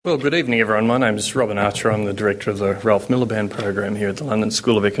Well, good evening, everyone. My name is Robin Archer. I'm the director of the Ralph Miliband program here at the London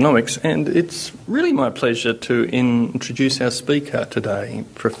School of Economics, and it's really my pleasure to introduce our speaker today,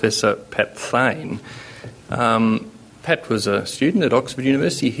 Professor Pat Thane. Pat was a student at Oxford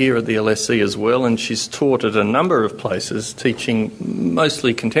University here at the LSE as well, and she's taught at a number of places, teaching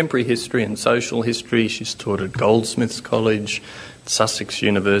mostly contemporary history and social history. She's taught at Goldsmiths College, Sussex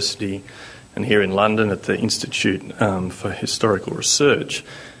University, and here in London at the Institute for Historical Research.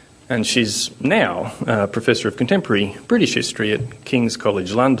 And she's now Professor of Contemporary British History at King's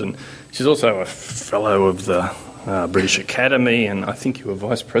College London. She's also a Fellow of the British Academy, and I think you were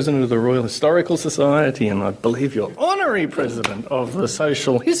Vice President of the Royal Historical Society, and I believe you're Honorary President of the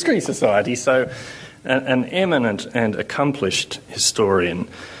Social History Society, so an eminent and accomplished historian.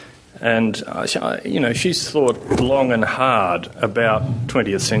 And, she's thought long and hard about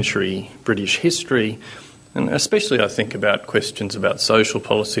 20th century British history, and especially, I think, about questions about social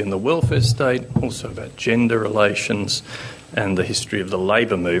policy and the welfare state, also about gender relations and the history of the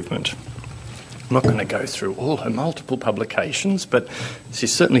labour movement. I'm not going to go through all her multiple publications, but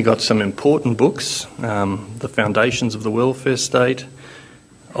she's certainly got some important books, The Foundations of the Welfare State,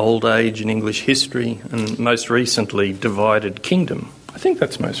 Old Age in English History, and most recently, Divided Kingdom. I think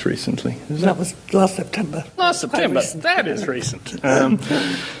that's most recently. That was last September. Last September. That is recent.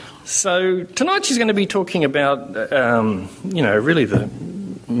 So tonight she's going to be talking about, really the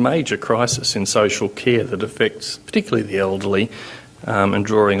major crisis in social care that affects particularly the elderly, and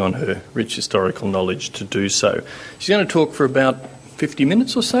drawing on her rich historical knowledge to do so. She's going to talk for about 50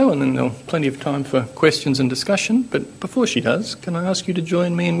 minutes or so, and then there'll be plenty of time for questions and discussion. But before she does, can I ask you to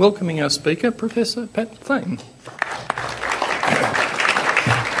join me in welcoming our speaker, Professor Pat Thane?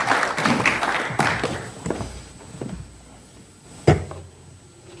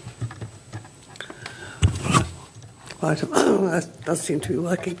 Right, that does seem to be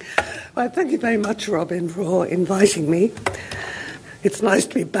working. Right, thank you very much, Robin, for inviting me. It's nice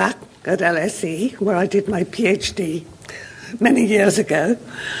to be back at LSE, where I did my PhD many years ago.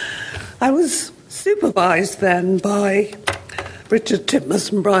 I was supervised then by Richard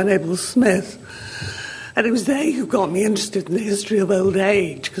Titmuss and Brian Abel-Smith, and it was they who got me interested in the history of old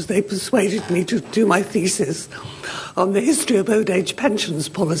age, because they persuaded me to do my thesis on the history of old age pensions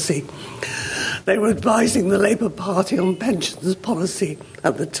policy. They were advising the Labour Party on pensions policy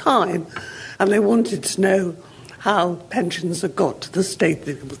at the time, and they wanted to know how pensions had got to the state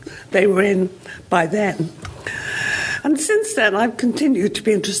that they were in by then. And since then, I've continued to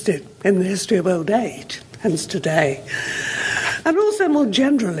be interested in the history of old age, hence today, and also more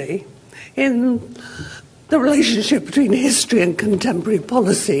generally in the relationship between history and contemporary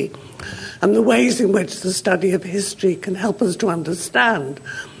policy, and the ways in which the study of history can help us to understand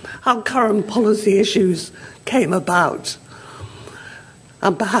how current policy issues came about,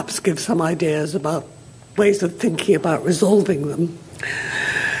 and perhaps give some ideas about ways of thinking about resolving them.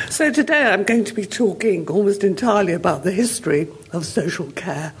 So today I'm going to be talking almost entirely about the history of social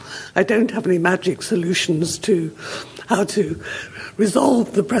care. I don't have any magic solutions to how to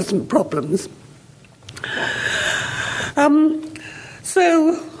resolve the present problems. Hang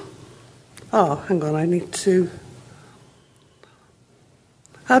on, I need to...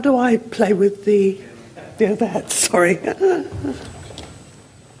 How do I play with the overhead? Sorry.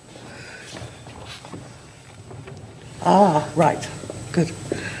 Right. Good.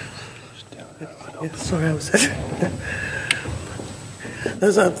 Yeah, sorry, I was...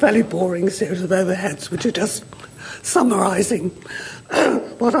 There's a fairly boring series of overheads which are just summarising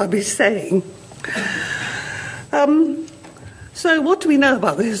what I'll be saying. So what do we know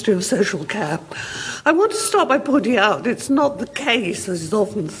about the history of social care? I want to start by pointing out it's not the case, as is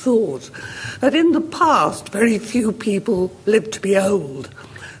often thought, that in the past very few people lived to be old.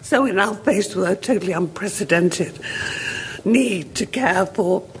 So we're now faced with a totally unprecedented need to care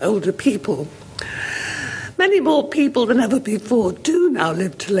for older people. Many more people than ever before do now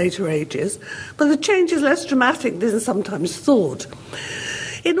live to later ages, but the change is less dramatic than sometimes thought.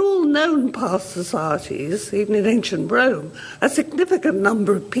 In all known past societies, even in ancient Rome, a significant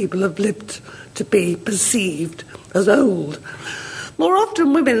number of people have lived to be perceived as old. More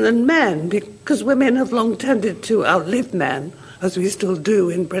often women than men, because women have long tended to outlive men, as we still do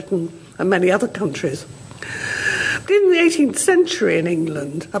in Britain and many other countries. But in the 18th century in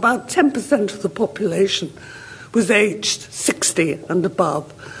England, about 10% of the population was aged 60 and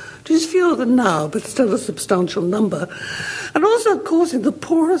above, which is fewer than now, but still a substantial number. And also, of course, in the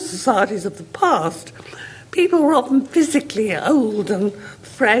poorer societies of the past, people were often physically old and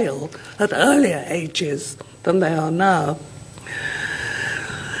frail at earlier ages than they are now.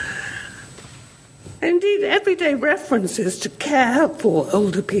 Indeed, everyday references to care for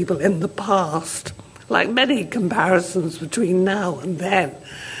older people in the past, like many comparisons between now and then,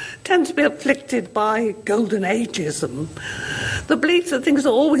 tend to be afflicted by golden ageism, the belief that things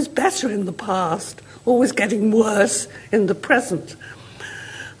are always better in the past, always getting worse in the present.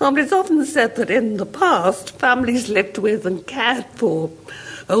 It's often said that in the past, families lived with and cared for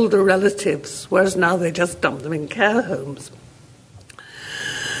older relatives, whereas now they just dump them in care homes.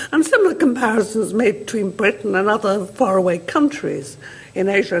 And similar comparisons made between Britain and other faraway countries in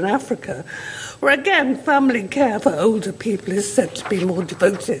Asia and Africa, where again family care for older people is said to be more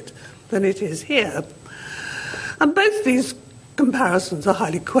devoted than it is here. And both these comparisons are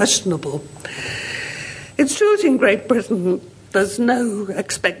highly questionable. It's true that in Great Britain there's no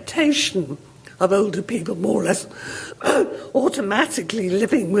expectation of older people more or less automatically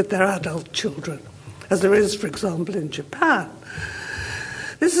living with their adult children, as there is, for example, in Japan.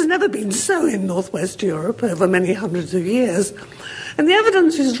 This has never been so in Northwest Europe over many hundreds of years, and the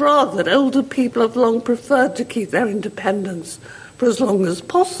evidence is rather that older people have long preferred to keep their independence for as long as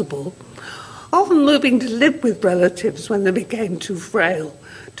possible, often moving to live with relatives when they became too frail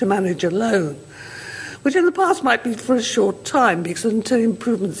to manage alone, which in the past might be for a short time, because until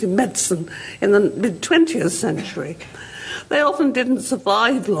improvements in medicine in the mid-20th century, they often didn't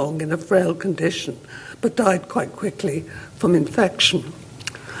survive long in a frail condition, but died quite quickly from infection.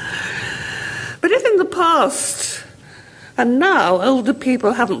 But if in the past and now older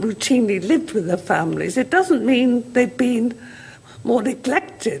people haven't routinely lived with their families, it doesn't mean they've been more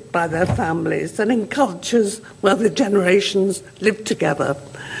neglected by their families than in cultures where the generations lived together.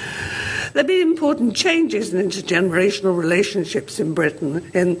 There have been important changes in intergenerational relationships in Britain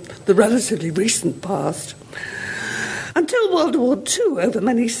in the relatively recent past. Until World War II, over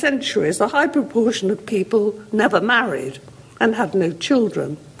many centuries, a high proportion of people never married and had no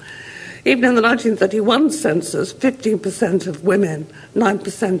children. Even in the 1931 census, 15% of women,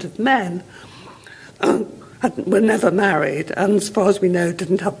 9% of men were never married, and as far as we know,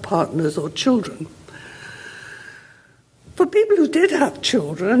 didn't have partners or children. For people who did have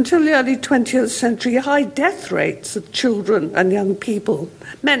children, until the early 20th century, high death rates of children and young people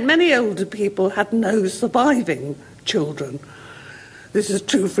meant many older people had no surviving children. This is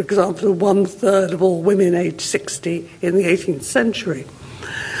true, for example, of 1/3 of all women aged 60 in the 18th century.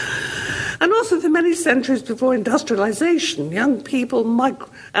 And also for many centuries before industrialization, young people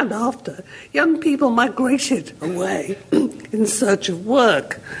migrated away in search of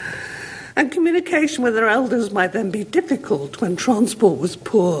work. And communication with their elders might then be difficult when transport was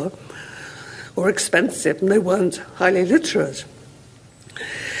poor or expensive and they weren't highly literate.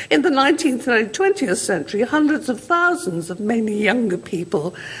 In the 19th and early 20th century, hundreds of thousands of mainly younger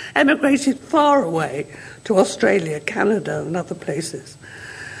people emigrated far away to Australia, Canada, and other places.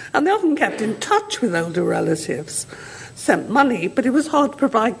 And they often kept in touch with older relatives, sent money, but it was hard to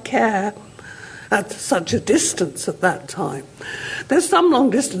provide care at such a distance at that time. Though some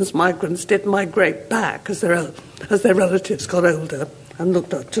long-distance migrants did migrate back as their relatives got older and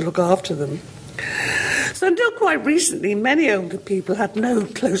to look after them. So until quite recently, many older people had no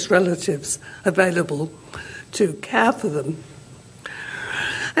close relatives available to care for them.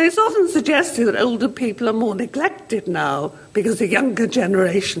 And it's often suggested that older people are more neglected now because the younger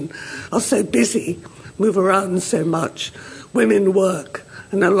generation are so busy, move around so much, women work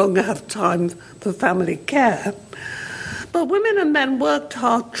and no longer have time for family care. But women and men worked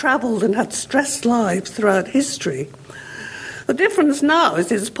hard, travelled and had stressed lives throughout history. The difference now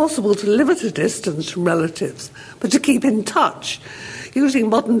is it's possible to live at a distance from relatives, but to keep in touch using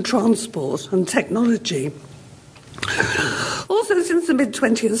modern transport and technology. Also, since the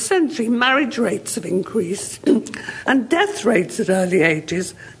mid-20th century, marriage rates have increased and death rates at early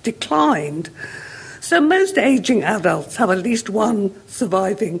ages declined. So most ageing adults have at least one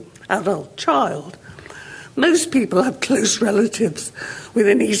surviving adult child. Most people have close relatives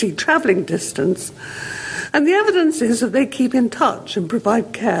within easy travelling distance, and the evidence is that they keep in touch and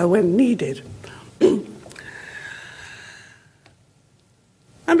provide care when needed.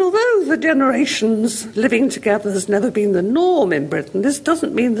 And although the generations living together has never been the norm in Britain, this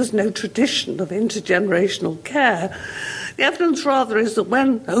doesn't mean there's no tradition of intergenerational care. The evidence rather is that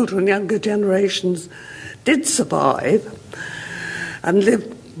when older and younger generations did survive and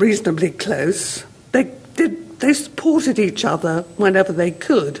lived reasonably close, they supported each other whenever they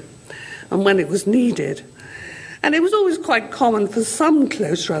could and when it was needed. And it was always quite common for some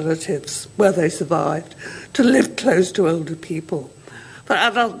close relatives, where they survived, to live close to older people, for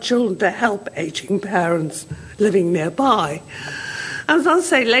adult children to help ageing parents living nearby. As I'll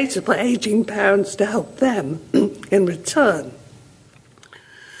say later, for ageing parents to help them in return.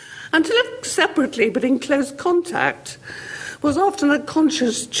 And to live living separately but in close contact was often a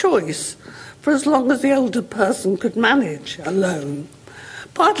conscious choice for as long as the older person could manage alone,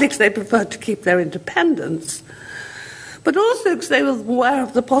 partly because they preferred to keep their independence, but also because they were aware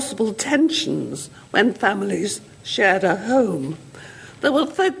of the possible tensions when families shared a home. There were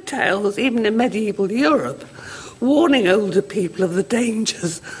folk tales, even in medieval Europe, warning older people of the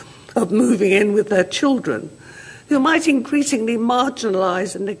dangers of moving in with their children, who might increasingly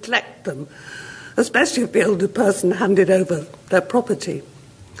marginalise and neglect them, especially if the older person handed over their property.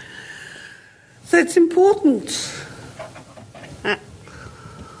 So it's important...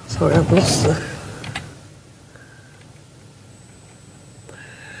 Sorry, I've lost the...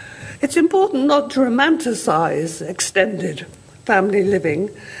 It's important not to romanticise extended family living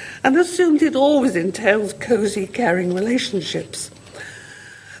and assume it always entails cosy, caring relationships.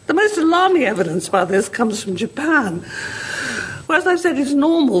 The most alarming evidence about this comes from Japan, where, as I've said, it's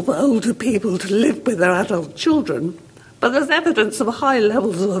normal for older people to live with their adult children, but there's evidence of high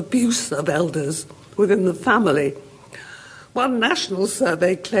levels of abuse of elders within the family. One national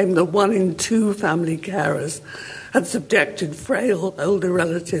survey claimed that 1 in 2 family carers had subjected frail older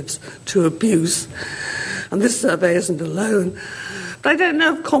relatives to abuse. And this survey isn't alone. But I don't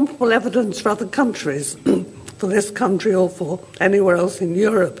know of comparable evidence for other countries, for this country or for anywhere else in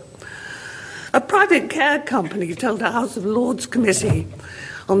Europe. A private care company told a House of Lords committee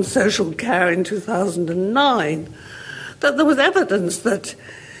on social care in 2009 that there was evidence that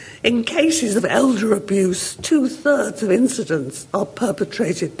in cases of elder abuse, 2/3 of incidents are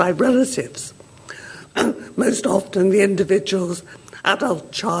perpetrated by relatives, most often the individual's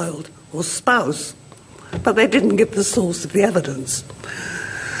adult child or spouse, but they didn't give the source of the evidence.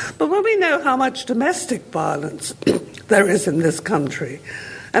 But when we know how much domestic violence there is in this country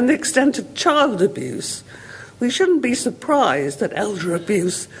and the extent of child abuse, we shouldn't be surprised that elder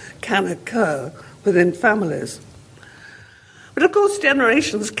abuse can occur within families. But of course,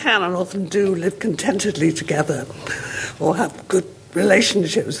 generations can and often do live contentedly together or have good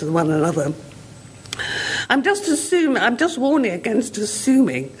relationships with one another. I'm just warning against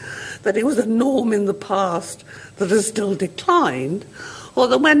assuming that it was a norm in the past that has still declined, or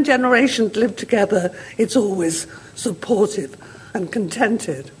that when generations live together, it's always supportive and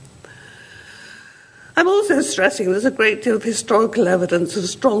contented. I'm also stressing there's a great deal of historical evidence of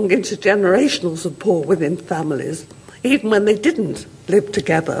strong intergenerational support within families, even when they didn't live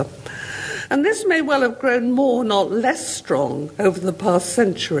together. And this may well have grown more, not less strong, over the past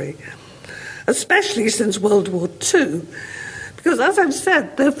century, especially since World War II, because, as I've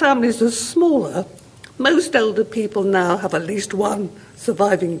said, though families are smaller, most older people now have at least one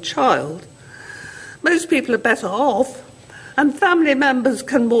surviving child. Most people are better off, and family members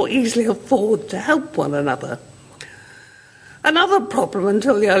can more easily afford to help one another. Another problem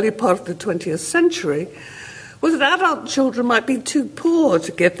until the early part of the 20th century was that adult children might be too poor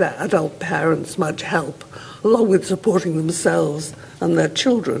to give their adult parents much help, along with supporting themselves and their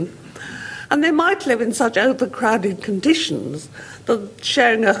children. And they might live in such overcrowded conditions that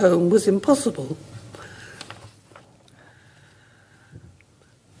sharing a home was impossible.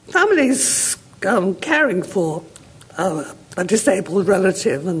 Families caring for a disabled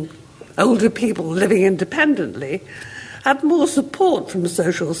relative and older people living independently had more support from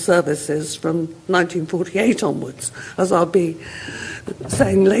social services from 1948 onwards, as I'll be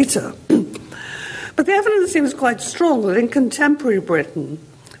saying later. But the evidence seems quite strong that in contemporary Britain,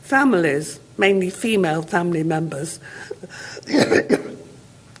 families, mainly female family members,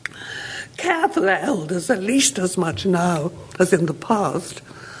 care for their elders at least as much now as in the past,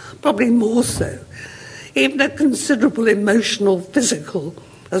 probably more so, even at considerable emotional, physical,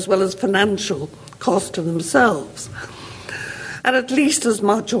 as well as financial cost to themselves, and at least as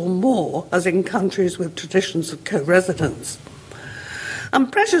much or more as in countries with traditions of co-residence.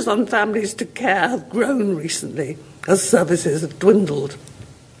 And pressures on families to care have grown recently as services have dwindled.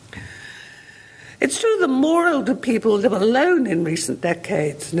 It's true that more older people live alone in recent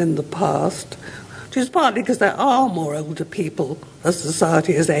decades than in the past, which is partly because there are more older people as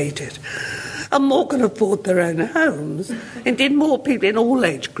society has aged, and more can afford their own homes. Indeed, more people in all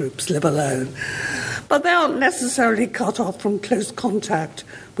age groups live alone. But they aren't necessarily cut off from close contact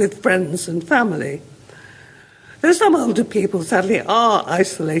with friends and family. Though some older people sadly are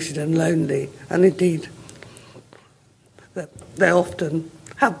isolated and lonely, and indeed they often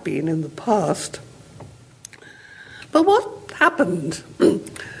have been in the past. But what happened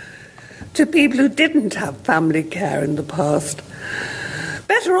to people who didn't have family care in the past?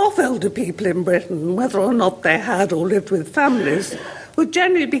 Better off elder people in Britain, whether or not they had or lived with families, would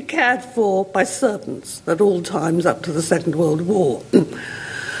generally be cared for by servants at all times up to the Second World War.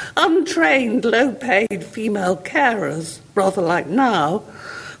 untrained, low-paid female carers, rather like now,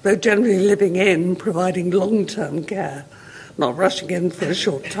 though generally living in, providing long-term care, not rushing in for a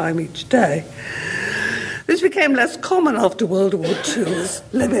short time each day. This became less common after World War II as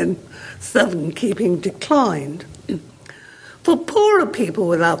live-in servant-keeping declined. For poorer people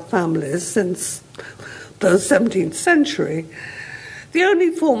without families since the 17th century, the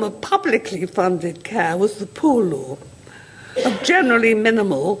only form of publicly funded care was the Poor Law, of generally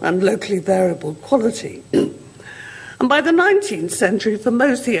minimal and locally variable quality. And by the 19th century, for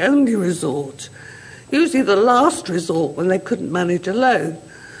most the only resort, usually the last resort when they couldn't manage alone,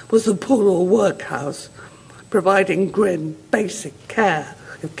 was the Poor Law workhouse, providing grim, basic care,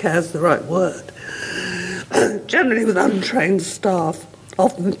 if care's the right word, generally with untrained staff,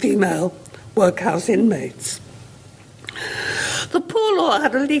 often female workhouse inmates. The Poor Law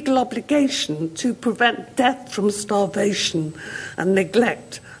had a legal obligation to prevent death from starvation and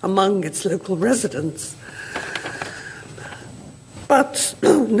neglect among its local residents. But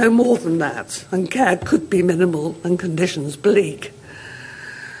no more than that, and care could be minimal and conditions bleak.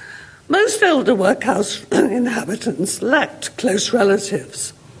 Most older workhouse inhabitants lacked close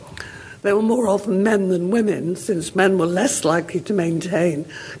relatives. They were more often men than women, since men were less likely to maintain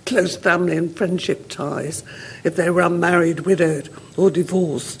close family and friendship ties if they were unmarried, widowed, or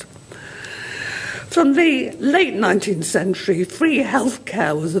divorced. From the late 19th century, free health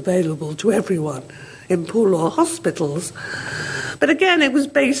care was available to everyone in Poor Law hospitals, but again it was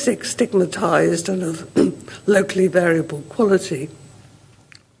basic, stigmatised, and of locally variable quality.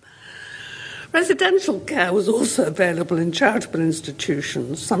 Residential care was also available in charitable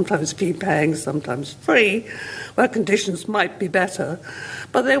institutions, sometimes fee-paying, sometimes free, where conditions might be better,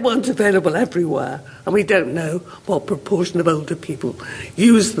 but they weren't available everywhere, and we don't know what proportion of older people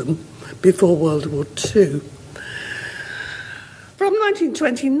used them before World War II. From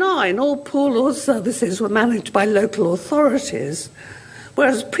 1929, all Poor Law services were managed by local authorities,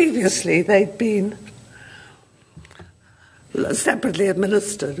 whereas previously they'd been separately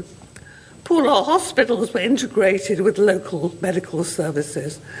administered. Poor Law hospitals were integrated with local medical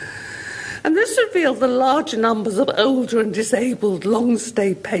services, and this revealed the large numbers of older and disabled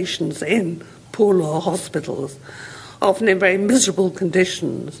long-stay patients in Poor Law hospitals, often in very miserable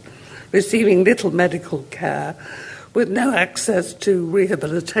conditions, receiving little medical care, with no access to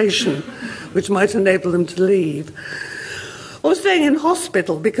rehabilitation, which might enable them to leave, or staying in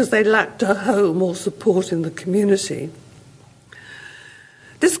hospital because they lacked a home or support in the community.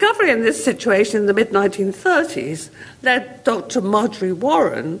 Discovery in this situation in the mid-1930s led Dr. Marjorie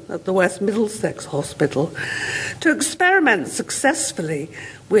Warren at the West Middlesex Hospital to experiment successfully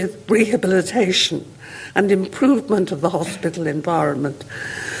with rehabilitation and improvement of the hospital environment,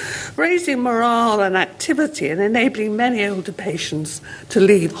 raising morale and activity and enabling many older patients to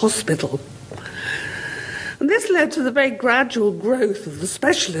leave hospital. And this led to the very gradual growth of the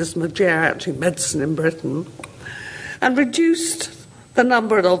specialism of geriatric medicine in Britain and reduced the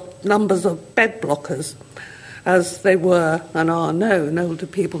numbers of bed blockers, as they were and are known, older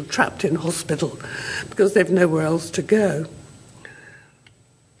people trapped in hospital because they've nowhere else to go.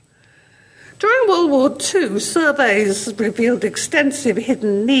 During World War II, surveys revealed extensive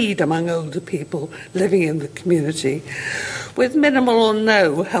hidden need among older people living in the community, with minimal or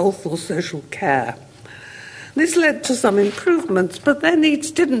no health or social care. This led to some improvements, but their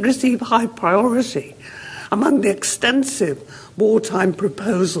needs didn't receive high priority among the extensive wartime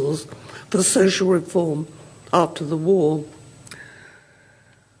proposals for social reform after the war.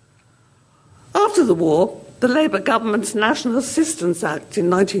 After the war, the Labour government's National Assistance Act in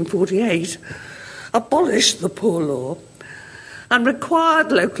 1948 abolished the Poor Law and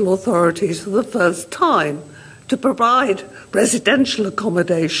required local authorities for the first time to provide residential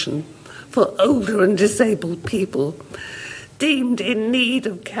accommodation for older and disabled people deemed in need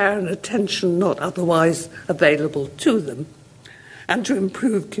of care and attention not otherwise available to them, and to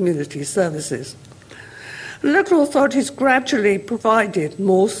improve community services. Local authorities gradually provided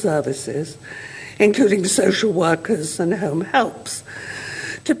more services, including social workers and home helps,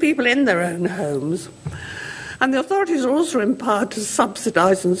 to people in their own homes, and the authorities are also empowered to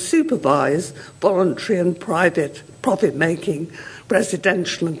subsidise and supervise voluntary and private profit-making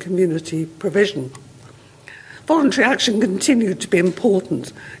residential and community provision. Voluntary action continued to be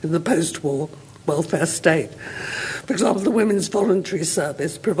important in the post-war welfare state. For example, the Women's Voluntary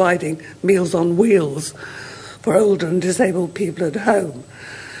Service providing Meals on Wheels for older and disabled people at home,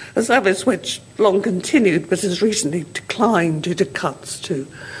 a service which long continued but has recently declined due to cuts to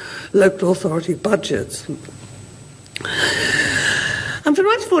local authority budgets. And from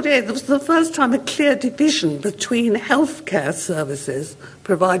 1948, there was the first time a clear division between healthcare services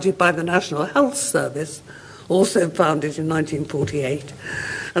provided by the National Health Service, also founded in 1948,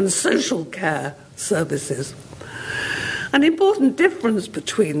 and social care services. An important difference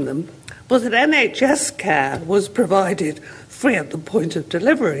between them was that NHS care was provided free at the point of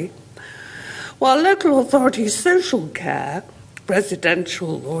delivery, while local authority social care,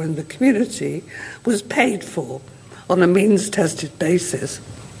 residential or in the community, was paid for on a means-tested basis.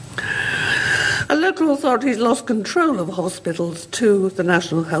 And local authorities lost control of hospitals to the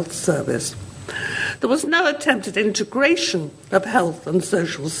National Health Service. There was no attempt at integration of health and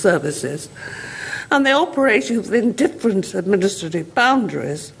social services, and they operated within different administrative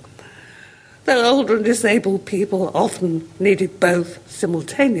boundaries, though older and disabled people often needed both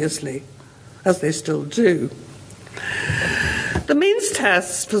simultaneously, as they still do. The means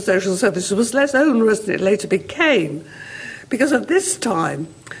test for social services was less onerous than it later became, because at this time,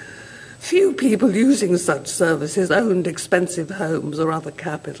 few people using such services owned expensive homes or other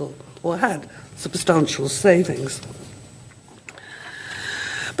capital, or had substantial savings.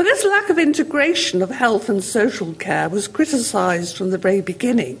 But this lack of integration of health and social care was criticised from the very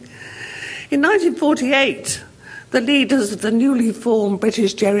beginning. In 1948, the leaders of the newly formed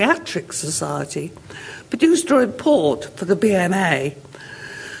British Geriatric Society produced a report for the BMA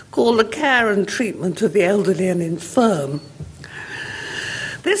called The Care and Treatment of the Elderly and Infirm.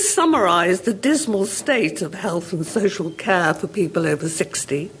 This summarised the dismal state of health and social care for people over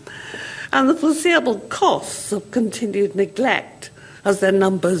 60 and the foreseeable costs of continued neglect as their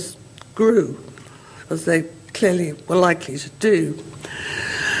numbers grew, as they clearly were likely to do.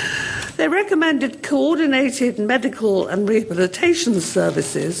 They recommended coordinated medical and rehabilitation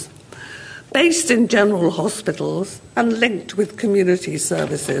services based in general hospitals and linked with community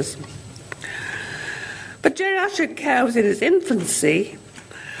services. But geriatric care was in its infancy,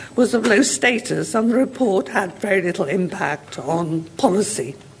 was of low status, and the report had very little impact on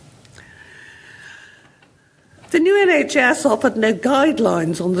policy. The new NHS offered no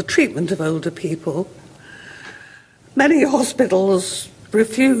guidelines on the treatment of older people. Many hospitals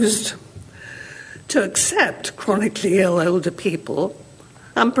refused to accept chronically ill older people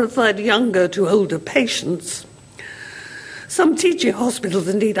and preferred younger to older patients. Some teaching hospitals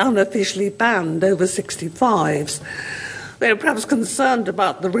indeed unofficially banned over 65s. They were perhaps concerned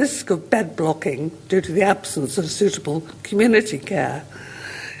about the risk of bed blocking due to the absence of suitable community care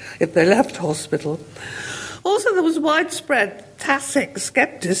if they left hospital. Also, there was widespread tacit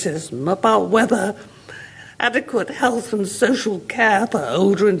scepticism about whether adequate health and social care for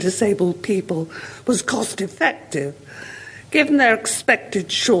older and disabled people was cost-effective, given their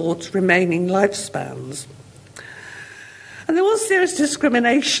expected short remaining lifespans. And there was serious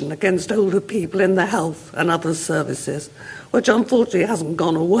discrimination against older people in the health and other services, which unfortunately hasn't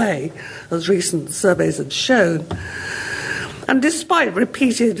gone away, as recent surveys have shown, and despite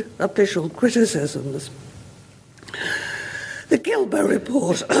repeated official criticisms. The Gilbert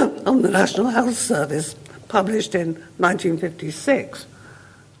Report on the National Health Service, published in 1956,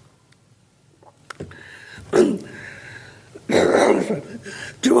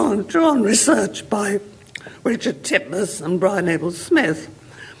 drew on research by Richard Titmuss and Brian Abel-Smith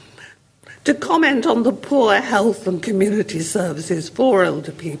to comment on the poor health and community services for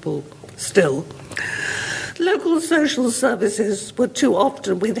older people still. Local social services were too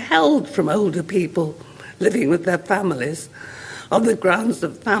often withheld from older people living with their families on the grounds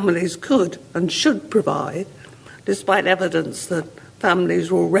that families could and should provide, despite evidence that families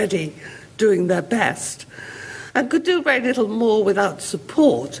were already doing their best and could do very little more without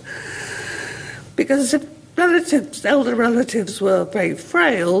support. Because if elder relatives were very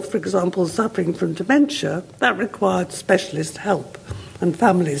frail, for example, suffering from dementia, that required specialist help, and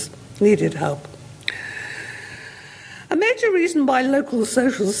families needed help. A major reason why local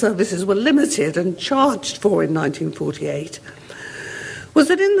social services were limited and charged for in 1948 was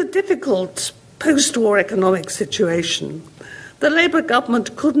that in the difficult post-war economic situation, the Labour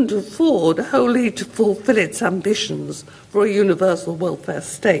government couldn't afford wholly to fulfil its ambitions for a universal welfare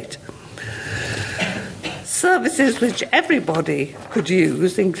state. Services which everybody could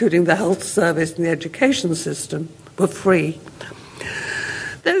use, including the health service and the education system, were free.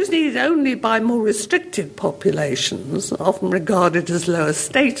 Those needed only by more restricted populations, often regarded as lower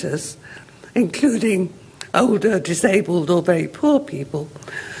status, including older, disabled or very poor people,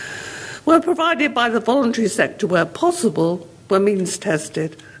 were provided by the voluntary sector where possible, were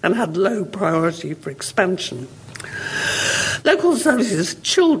means-tested and had low priority for expansion. Local services for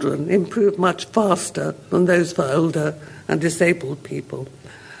children improved much faster than those for older and disabled people.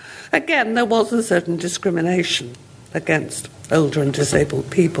 Again, there was a certain discrimination against older and disabled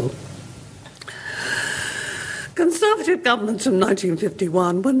people. Conservative governments from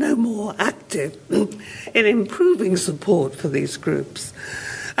 1951 were no more active in improving support for these groups,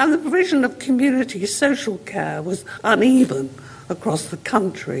 and the provision of community social care was uneven across the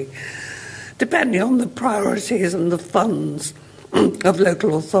country, depending on the priorities and the funds of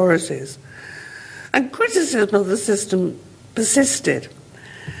local authorities. And criticism of the system persisted.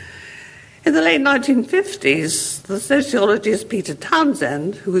 In the late 1950s, the sociologist Peter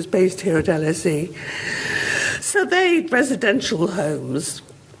Townsend, who was based here at LSE, surveyed residential homes,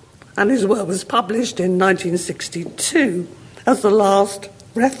 and his work was published in 1962 as The Last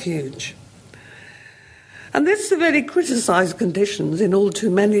Refuge. And this severely criticised conditions in all too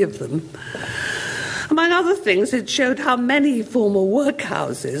many of them. Among other things, it showed how many former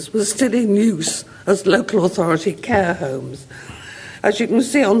workhouses were still in use as local authority care homes. As you can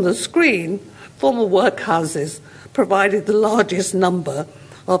see on the screen, former workhouses provided the largest number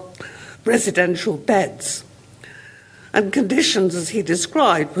of residential beds. And conditions, as he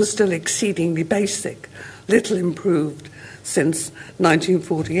described, were still exceedingly basic, little improved since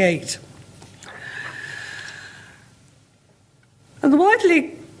 1948. And the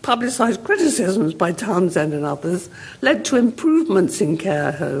widely publicised criticisms by Townsend and others led to improvements in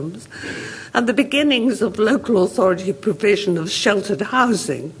care homes and the beginnings of local authority provision of sheltered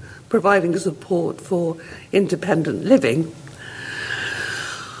housing, providing support for independent living.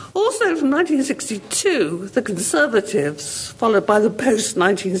 Also from 1962, the Conservatives, followed by the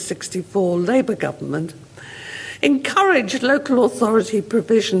post-1964 Labour government, encouraged local authority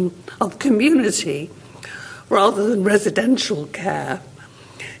provision of community rather than residential care,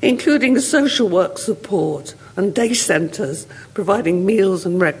 including social work support and day centres providing meals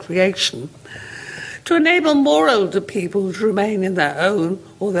and recreation, to enable more older people to remain in their own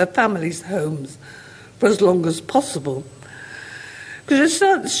or their families' homes for as long as possible. Because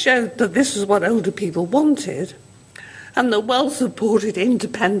research showed that this is what older people wanted, and that well-supported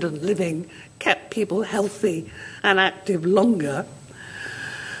independent living kept people healthy and active longer.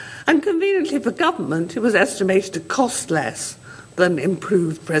 And conveniently for government, it was estimated to cost less than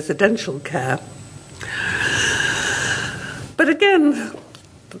improved residential care. But again,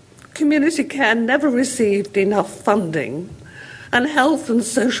 community care never received enough funding, and health and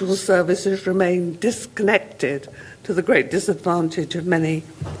social services remained disconnected to the great disadvantage of many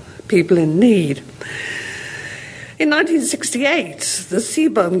people in need. In 1968, the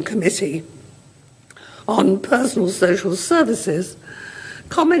Seaborn Committee on Personal Social Services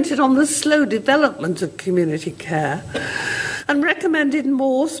commented on the slow development of community care and recommended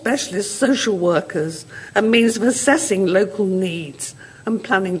more specialist social workers and means of assessing local needs and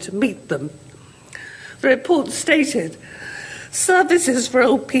planning to meet them. The report stated, services for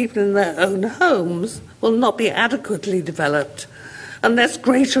old people in their own homes will not be adequately developed unless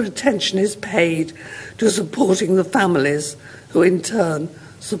greater attention is paid to supporting the families who in turn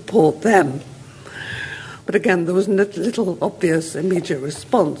support them. But again, there was little obvious immediate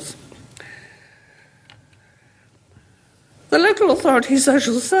response. The Local Authority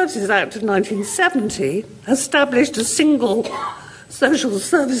Social Services Act of 1970 established a single social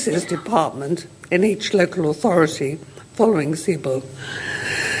services department in each local authority following CBO,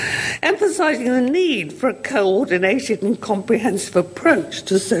 emphasising the need for a coordinated and comprehensive approach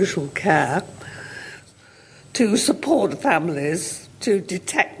to social care, to support families, to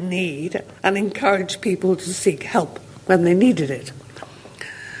detect need and encourage people to seek help when they needed it.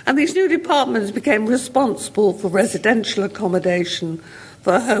 And these new departments became responsible for residential accommodation,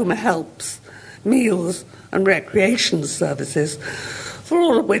 for home helps, meals and recreation services, for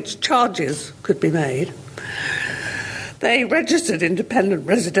all of which charges could be made. They registered independent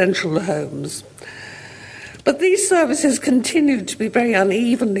residential homes. But these services continued to be very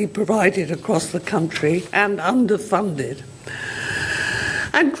unevenly provided across the country and underfunded.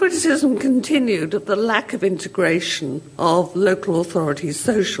 And criticism continued of the lack of integration of local authorities'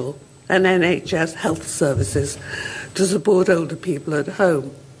 social and NHS health services to support older people at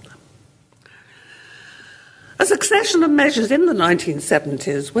home. A succession of measures in the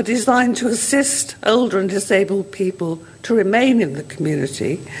 1970s were designed to assist older and disabled people to remain in the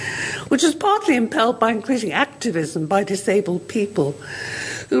community, which was partly impelled by increasing activism by disabled people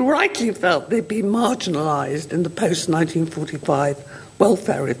who rightly felt they'd been marginalised in the post-1945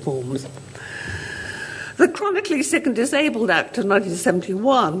 welfare reforms. The Chronically Sick and Disabled Act of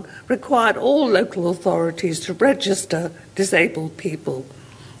 1971 required all local authorities to register disabled people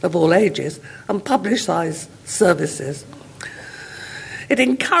of all ages and publicise services. It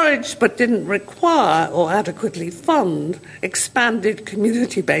encouraged but didn't require or adequately fund expanded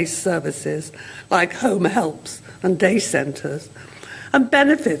community-based services like home helps and day centres, and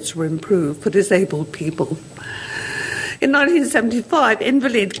benefits were improved for disabled people. In 1975,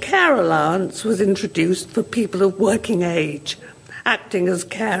 invalid care allowance was introduced for people of working age, acting as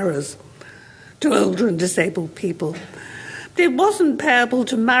carers to older and disabled people. But it wasn't payable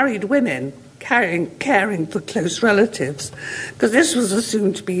to married women caring for close relatives, because this was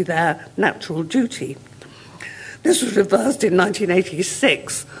assumed to be their natural duty. This was reversed in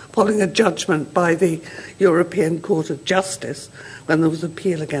 1986, following a judgment by the European Court of Justice, when there was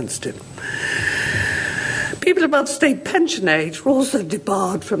appeal against it. People above state pension age were also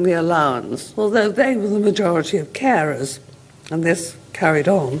debarred from the allowance, although they were the majority of carers, and this carried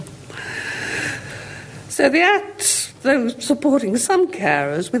on. So the Act, though supporting some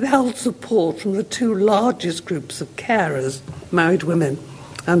carers, withheld support from the two largest groups of carers, married women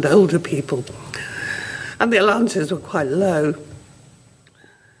and older people, and the allowances were quite low.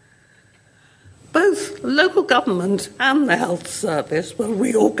 Both local government and the health service were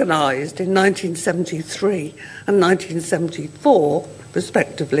reorganised in 1973 and 1974,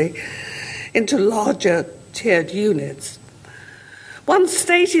 respectively, into larger tiered units. One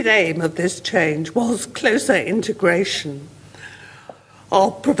stated aim of this change was closer integration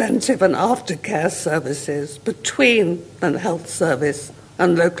of preventive and aftercare services between the health service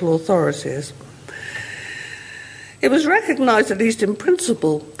and local authorities. It was recognised, at least in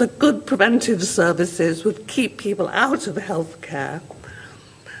principle, that good preventive services would keep people out of healthcare,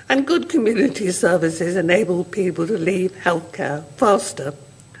 and good community services enable people to leave healthcare faster.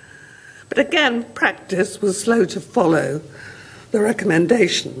 But again, practice was slow to follow the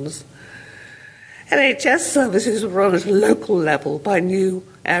recommendations. NHS services were run at a local level by new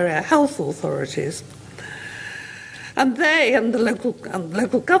area health authorities, and they and the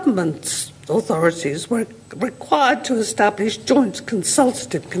local governments authorities were required to establish joint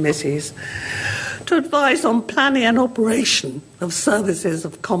consultative committees to advise on planning and operation of services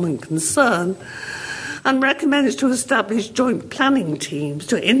of common concern, and recommended to establish joint planning teams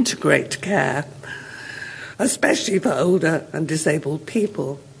to integrate care, especially for older and disabled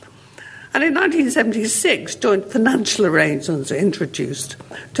people. And in 1976, joint financial arrangements were introduced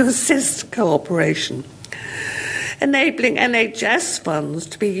to assist cooperation, enabling NHS funds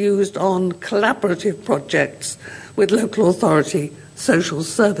to be used on collaborative projects with local authority social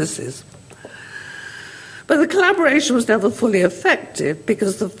services. But the collaboration was never fully effective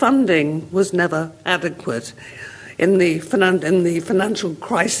because the funding was never adequate in the financial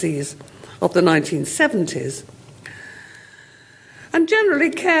crises of the 1970s. And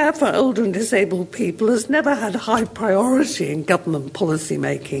generally, care for older and disabled people has never had high priority in government policy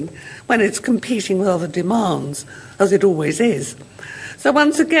making when it's competing with other demands, as it always is. So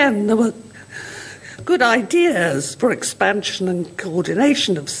once again, there were good ideas for expansion and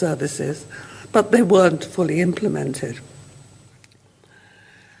coordination of services, but they weren't fully implemented.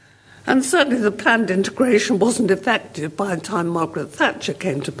 And certainly the planned integration wasn't effective by the time Margaret Thatcher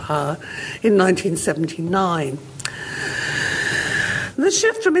came to power in 1979. The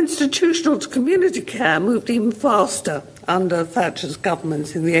shift from institutional to community care moved even faster under Thatcher's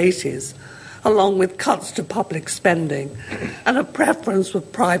government in the 80s, along with cuts to public spending and a preference for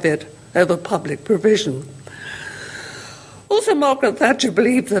private over public provision. Also, Margaret Thatcher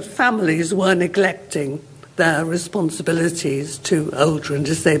believed that families were neglecting their responsibilities to older and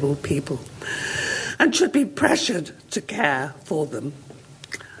disabled people and should be pressured to care for them.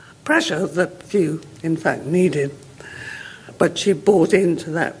 Pressure that few, in fact, needed. But she bought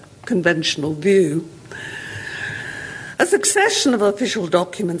into that conventional view. A succession of official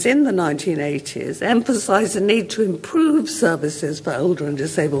documents in the 1980s emphasised the need to improve services for older and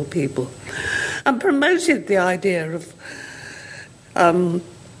disabled people and promoted the idea of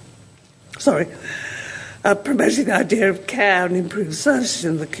care and improved services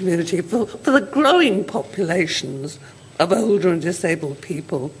in the community for the growing populations of older and disabled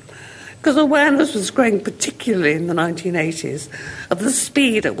people, because awareness was growing, particularly in the 1980s, of the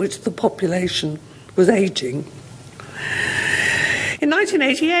speed at which the population was ageing. In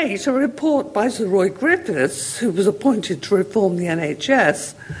 1988, a report by Sir Roy Griffiths, who was appointed to reform the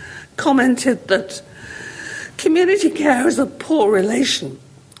NHS, commented that community care is a poor relation.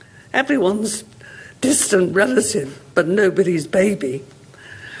 Everyone's distant relative, but nobody's baby.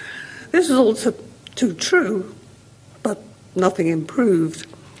 This was also too true, but nothing improved.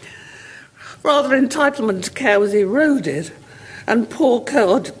 Rather, entitlement to care was eroded, and poor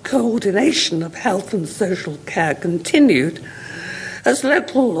coordination of health and social care continued as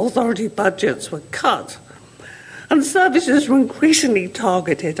local authority budgets were cut, and services were increasingly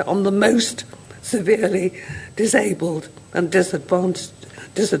targeted on the most severely disabled and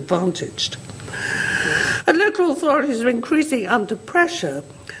disadvantaged. And local authorities are increasingly under pressure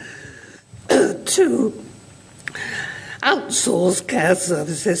to outsource care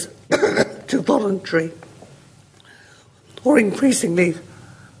services to voluntary or increasingly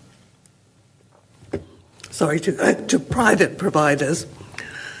to private providers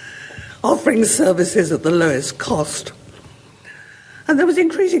offering services at the lowest cost. And there was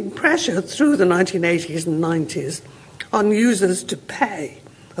increasing pressure through the 1980s and 90s on users to pay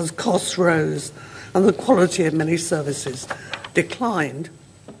as costs rose and the quality of many services declined.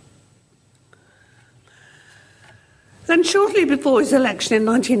 Then shortly before his election in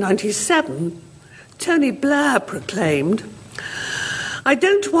 1997, Tony Blair proclaimed, "I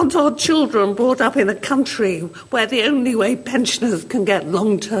don't want our children brought up in a country where the only way pensioners can get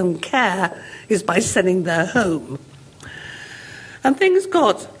long-term care is by sending them home." And things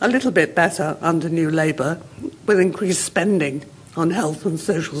got a little bit better under New Labour, with increased spending on health and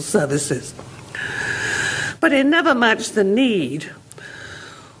social services. But it never matched the need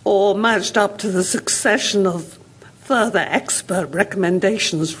or matched up to the succession of further expert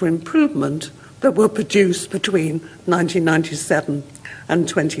recommendations for improvement that were produced between 1997 and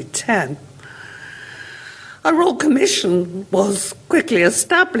 2010. A Royal Commission was quickly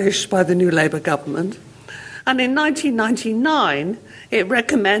established by the New Labour government, and in 1999 it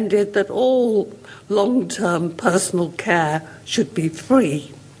recommended that all long-term personal care should be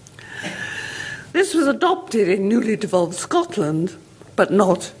free. This was adopted in newly devolved Scotland, but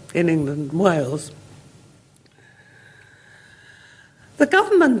not in England and Wales. The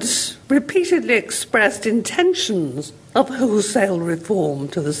government repeatedly expressed intentions of wholesale reform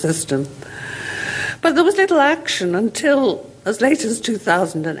to the system, but there was little action until as late as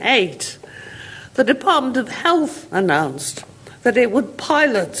 2008. The Department of Health announced that it would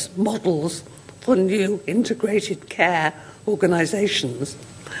pilot models for new integrated care organisations.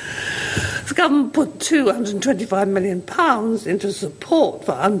 The government put £225 million into support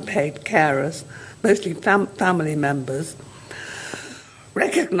for unpaid carers, mostly family members,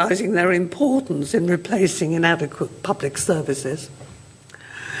 recognising their importance in replacing inadequate public services.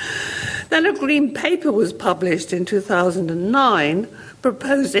 Then a Green Paper was published in 2009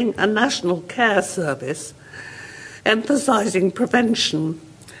 proposing a national care service, emphasising prevention,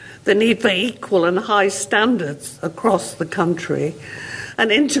 the need for equal and high standards across the country, and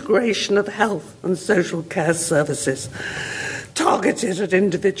integration of health and social care services targeted at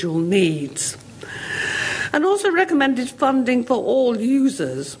individual needs, and also recommended funding for all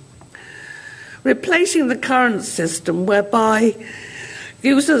users, replacing the current system whereby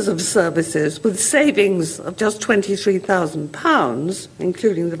users of services with savings of just £23,000,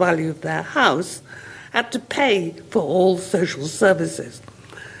 including the value of their house, had to pay for all social services,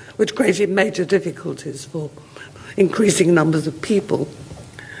 which created major difficulties for increasing numbers of people.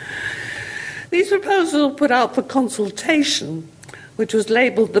 These proposals were put out for consultation, which was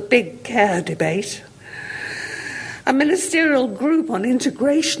labelled the Big Care Debate. A ministerial group on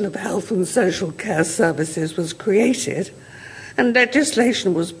integration of health and social care services was created, and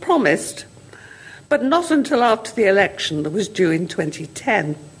legislation was promised, but not until after the election that was due in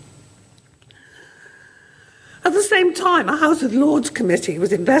 2010. At the same time, a House of Lords committee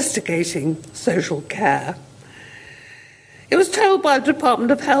was investigating social care. It was told by the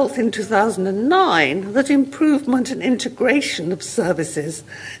Department of Health in 2009 that improvement and integration of services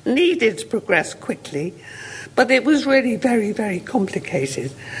needed to progress quickly, but it was really very, very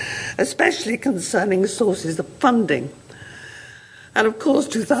complicated, especially concerning sources of funding. And of course,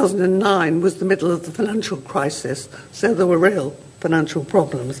 2009 was the middle of the financial crisis, so there were real financial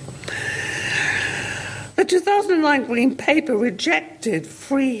problems. The 2009 Green Paper rejected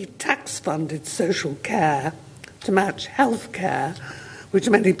free tax-funded social care to match health care, which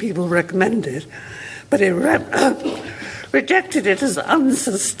many people recommended, but it rejected it as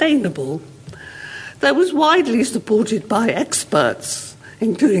unsustainable. That was widely supported by experts,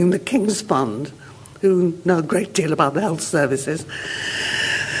 including the King's Fund, who know a great deal about the health services.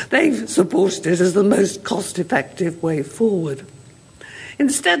 They've supported it as the most cost-effective way forward.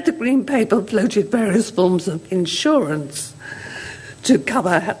 Instead, the Green Paper floated various forms of insurance to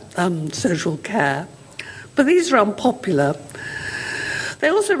cover social care, but these are unpopular. They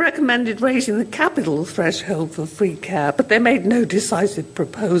also recommended raising the capital threshold for free care, but they made no decisive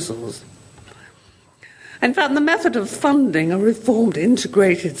proposals. In fact, the method of funding a reformed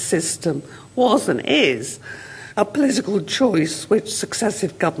integrated system was and is a political choice which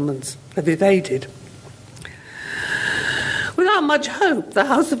successive governments have evaded. Without much hope, the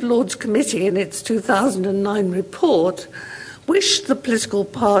House of Lords Committee in its 2009 report wished the political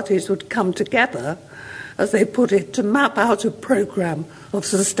parties would come together, as they put it, to map out a programme of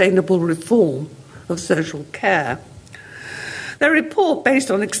sustainable reform of social care. Their report,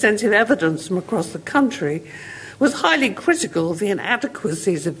 based on extensive evidence from across the country, was highly critical of the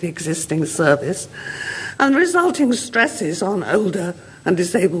inadequacies of the existing service and the resulting stresses on older and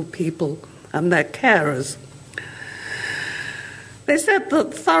disabled people and their carers. They said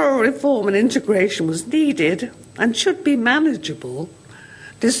that thorough reform and integration was needed and should be manageable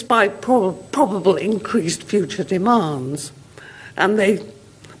despite probable increased future demands. And they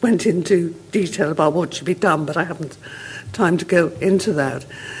went into detail about what should be done, but I haven't time to go into that.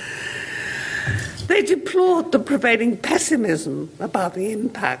 They deplored the prevailing pessimism about the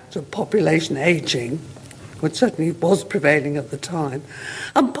impact of population ageing, which certainly was prevailing at the time,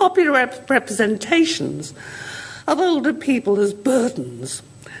 and popular representations of older people as burdens.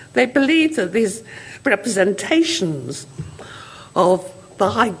 They believed that these representations of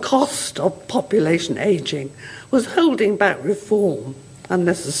the high cost of population ageing was holding back reform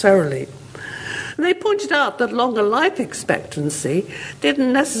unnecessarily. And they pointed out that longer life expectancy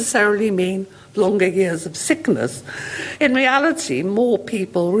didn't necessarily mean longer years of sickness. In reality, more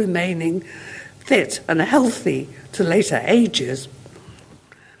people remaining fit and healthy to later ages.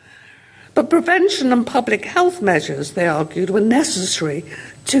 But prevention and public health measures, they argued, were necessary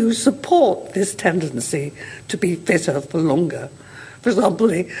to support this tendency to be fitter for longer. For example,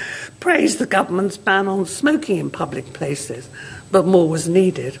 they praised the government's ban on smoking in public places, but more was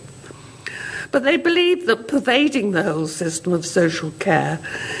needed. But they believed that pervading the whole system of social care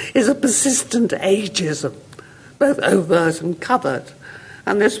is a persistent ageism, both overt and covert,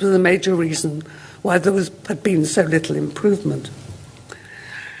 and this was a major reason why there had been so little improvement.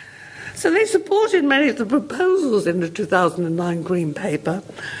 So they supported many of the proposals in the 2009 Green Paper,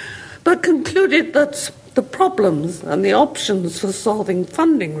 but concluded that the problems and the options for solving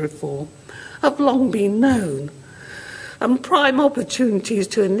funding reform have long been known, and prime opportunities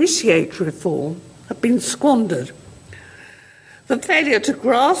to initiate reform have been squandered. The failure to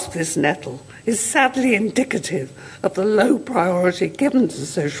grasp this nettle is sadly indicative of the low priority given to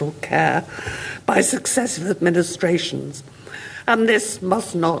social care by successive administrations, and this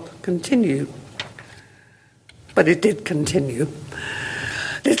must not continue. But it did continue.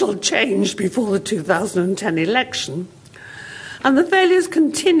 Little changed before the 2010 election, and the failures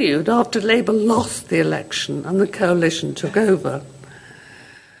continued after Labour lost the election and the coalition took over.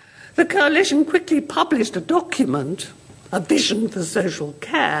 The coalition quickly published a document, a vision for social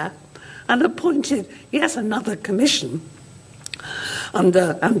care, and appointed yet another commission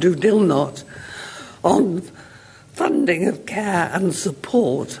under Andrew Dilnot on funding of care and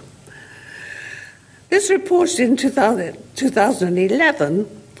support. This reported in 2011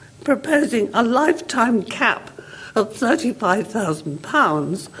 proposing a lifetime cap of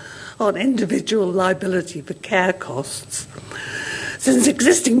 £35,000 on individual liability for care costs, since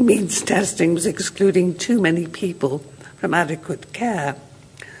existing means testing was excluding too many people from adequate care.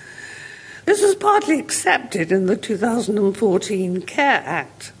 This was partly accepted in the 2014 Care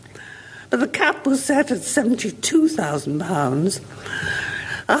Act, but the cap was set at £72,000,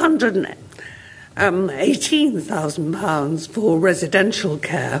 £118,000 for residential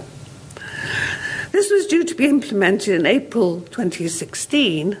care. This was due to be implemented in April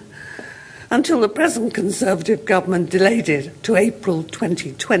 2016 until the present Conservative government delayed it to April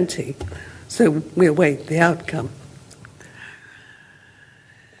 2020, so we await the outcome.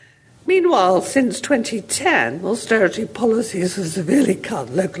 Meanwhile, since 2010, austerity policies have severely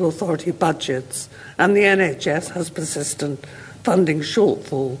cut local authority budgets, and the NHS has persistent funding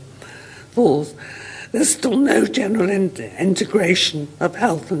shortfalls. There's still no general integration of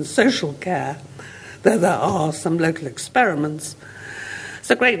health and social care, though there are some local experiments.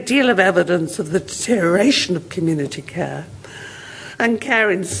 There's a great deal of evidence of the deterioration of community care, and care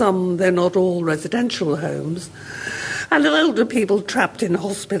in some, though not all, residential homes, and of older people trapped in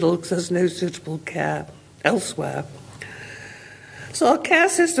hospital because there's no suitable care elsewhere. So our care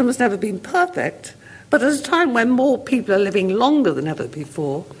system has never been perfect, but at a time when more people are living longer than ever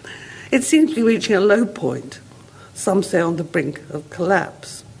before, it seems to be reaching a low point, some say on the brink of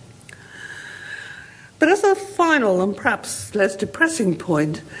collapse. But as a final and perhaps less depressing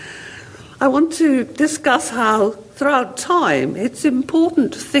point, I want to discuss how, throughout time, it's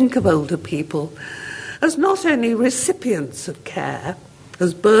important to think of older people as not only recipients of care,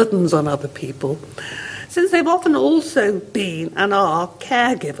 as burdens on other people, since they've often also been and are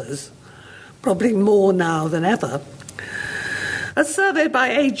caregivers, probably more now than ever. A survey by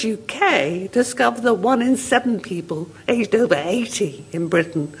Age UK discovered that 1 in 7 people aged over 80 in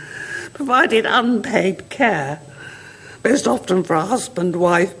Britain provided unpaid care, most often for a husband,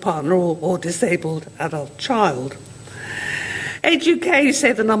 wife, partner, or disabled adult child. Age UK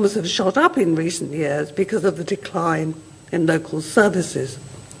say the numbers have shot up in recent years because of the decline in local services.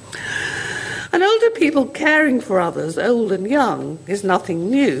 And older people caring for others, old and young, is nothing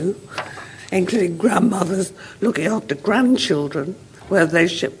new, including grandmothers looking after grandchildren,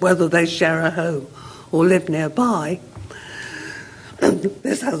 whether they share a home or live nearby.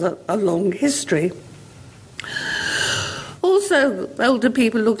 This has a long history. Also, older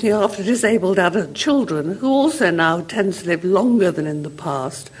people looking after disabled adult children, who also now tend to live longer than in the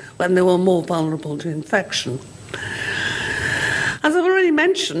past, when they were more vulnerable to infection. As I've already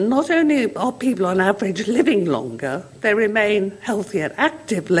mentioned, not only are people on average living longer, they remain healthy and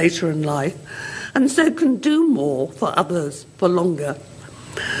active later in life, and so can do more for others for longer.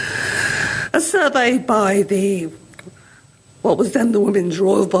 A survey by what was then the Women's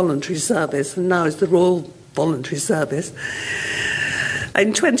Royal Voluntary Service, and now is the Royal Voluntary Service,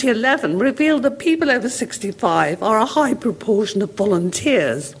 in 2011 revealed that people over 65 are a high proportion of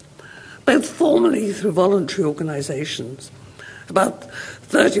volunteers, both formally through voluntary organisations. About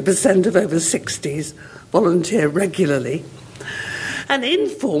 30% of over 60s volunteer regularly, and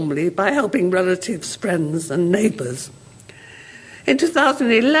informally by helping relatives, friends and neighbours. In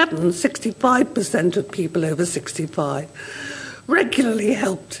 2011, 65% of people over 65 regularly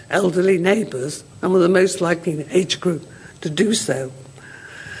helped elderly neighbours and were the most likely age group to do so.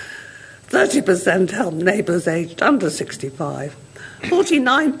 30% helped neighbours aged under 65.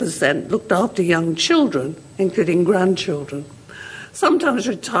 49% looked after young children, including grandchildren, sometimes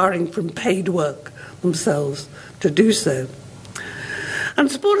retiring from paid work themselves to do so.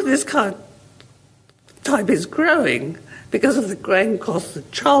 And support of this type is growing because of the growing costs of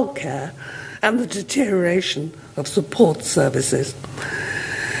childcare and the deterioration of support services.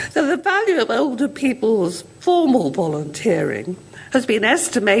 So the value of older people's formal volunteering has been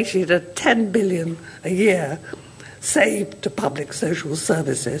estimated at 10 billion a year saved to public social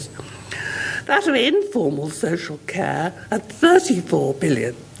services. That of informal social care at 34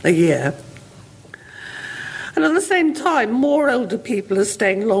 billion a year. And at the same time, more older people are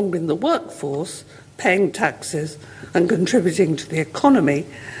staying longer in the workforce, paying taxes and contributing to the economy.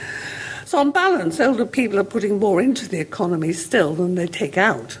 So on balance, older people are putting more into the economy still than they take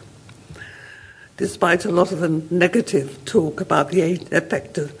out, despite a lot of the negative talk about the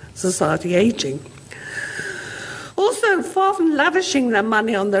effect of society ageing. Also, far from lavishing their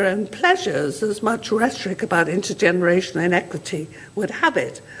money on their own pleasures, as much rhetoric about intergenerational inequity would have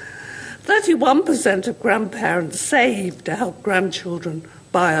it, 31% of grandparents save to help grandchildren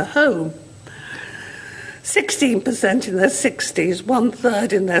buy a home, 16% in their 60s,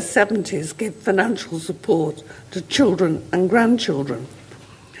 1/3 in their 70s give financial support to children and grandchildren.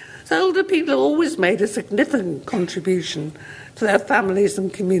 So older people have always made a significant contribution to their families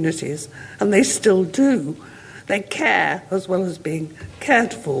and communities, and they still do. They care as well as being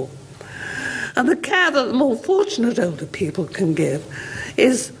cared for. And the care that the more fortunate older people can give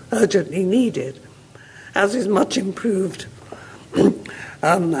is urgently needed, as is much improved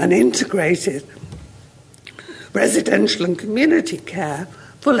and integrated residential and community care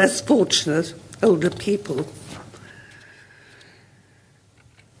for less fortunate older people.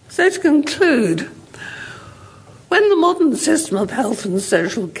 So to conclude, when the modern system of health and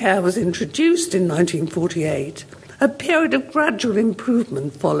social care was introduced in 1948, a period of gradual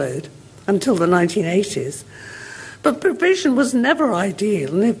improvement followed until the 1980s. But provision was never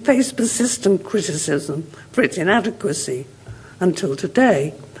ideal, and it faced persistent criticism for its inadequacy until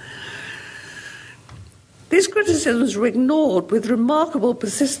today. These criticisms were ignored with remarkable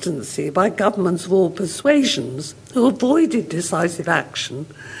persistency by governments of all persuasions who avoided decisive action,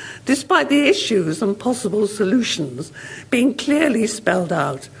 despite the issues and possible solutions being clearly spelled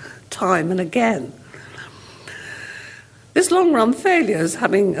out time and again. This long-run failure is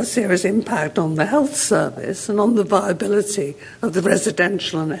having a serious impact on the health service and on the viability of the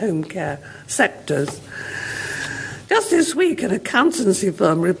residential and home care sectors. Just this week, an accountancy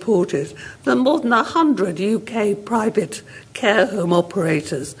firm reported that more than 100 UK private care home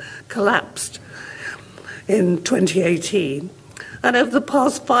operators collapsed in 2018, and over the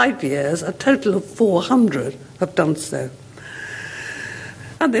past 5 years, a total of 400 have done so.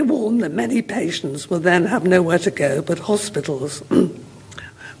 And they warn that many patients will then have nowhere to go but hospitals.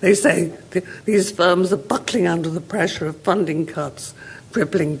 They say these firms are buckling under the pressure of funding cuts,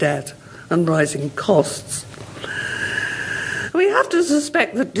 crippling debt, and rising costs. We have to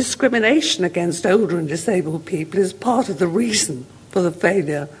suspect that discrimination against older and disabled people is part of the reason for the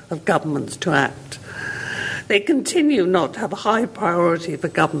failure of governments to act. They continue not to have a high priority for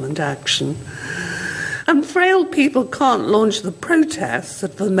government action. And frail people can't launch the protests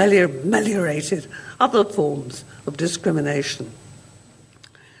that have ameliorated other forms of discrimination.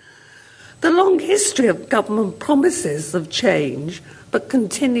 The long history of government promises of change, but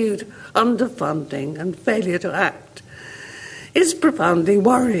continued underfunding and failure to act, is profoundly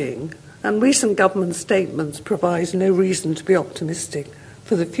worrying, and recent government statements provide no reason to be optimistic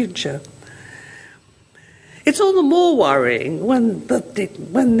for the future. It's all the more worrying when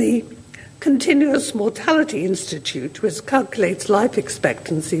the Continuous Mortality Institute, which calculates life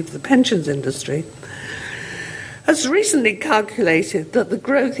expectancy for the pensions industry, has recently calculated that the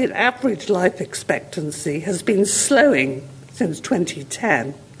growth in average life expectancy has been slowing since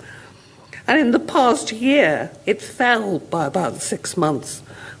 2010. And in the past year, it fell by about 6 months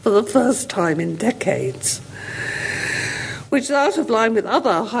for the first time in decades, which is out of line with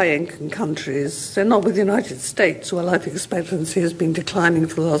other high-income countries, and not with the United States, where life expectancy has been declining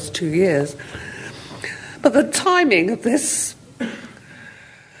for the last 2 years. But the timing of this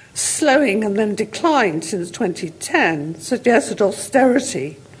slowing and then decline since 2010 suggests that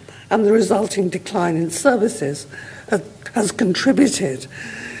austerity and the resulting decline in services has contributed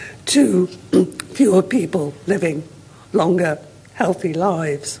to fewer people living longer, healthy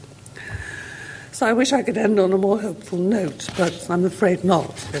lives. So I wish I could end on a more hopeful note, but I'm afraid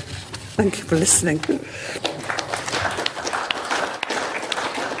not. Thank you for listening.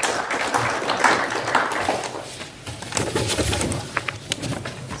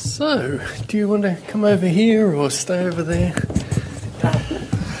 So, do you want to come over here or stay over there?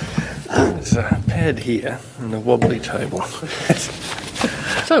 There's a pad here and a wobbly table.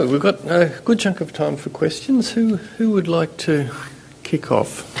 So, we've got a good chunk of time for questions. Who would like to kick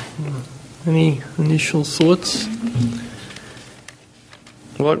off? Any initial thoughts?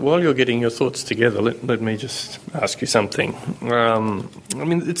 While you're getting your thoughts together, let me just ask you something.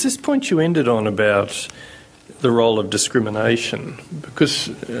 It's this point you ended on about the role of discrimination, because,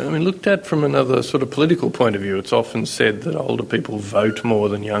 looked at from another sort of political point of view, it's often said that older people vote more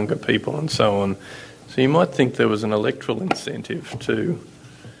than younger people and so on. So you might think there was an electoral incentive to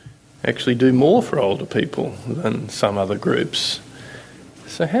actually do more for older people than some other groups.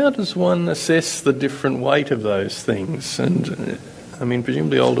 So how does one assess the different weight of those things? And,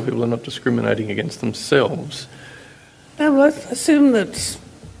 presumably older people are not discriminating against themselves. I assume that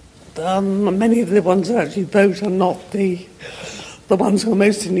many of the ones who actually vote are not the ones who are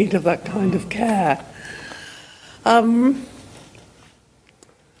most in need of that kind of care.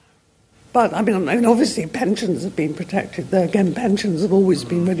 But, obviously pensions have been protected. Though, again, pensions have always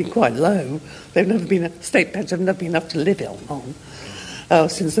been really quite low. They've never been, state pensions have never been enough to live on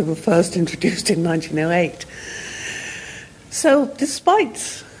since they were first introduced in 1908. So,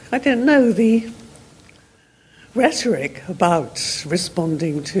 despite, the rhetoric about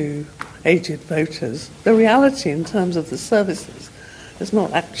responding to aged voters, the reality in terms of the services is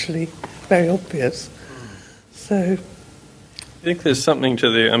not actually very obvious. So I think there's something to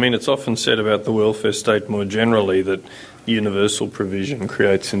it's often said about the welfare state more generally that universal provision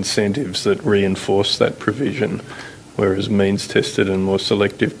creates incentives that reinforce that provision, whereas means-tested and more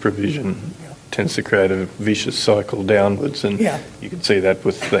selective provision tends to create a vicious cycle downwards, and you can see that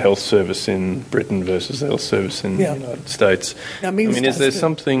with the health service in Britain versus the health service in the United States. Is there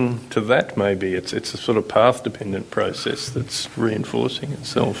something to that maybe? It's a sort of path-dependent process that's reinforcing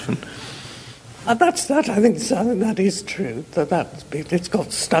itself. And I think that is true, it's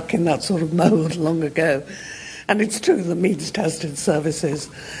got stuck in that sort of mould long ago. And it's true that means-tested services,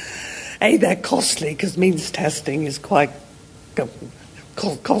 they're costly because means testing is quite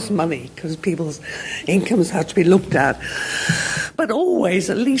cost money because people's incomes have to be looked at. But always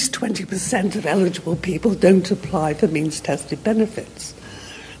at least 20% of eligible people don't apply for means-tested benefits.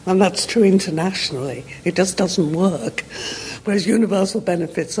 And that's true internationally. It just doesn't work. Whereas universal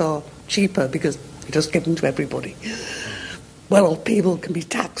benefits are cheaper because you just give them to everybody. Well, people can be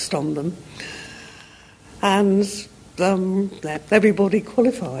taxed on them. And everybody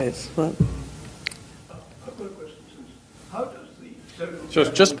qualifies. But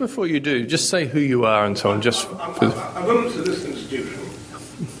just before you do, just say who you are and so on. I'm going to this institution,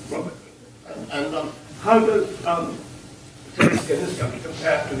 Robert, and how does statistics in this country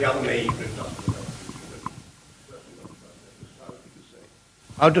compare to the other major industrial countries?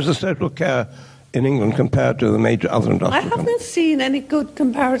 How does the social care in England compare to the major other industrial countries? I haven't seen any good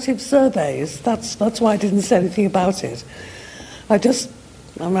comparative surveys. That's why I didn't say anything about it. I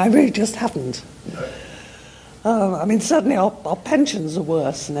really just haven't. Certainly our pensions are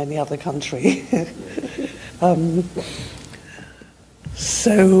worse than any other country.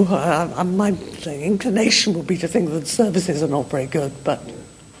 So my inclination would be to think that services are not very good, but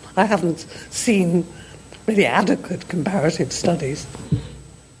I haven't seen really adequate comparative studies.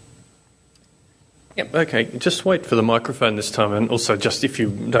 Yep, okay. Just wait for the microphone this time, and also just if you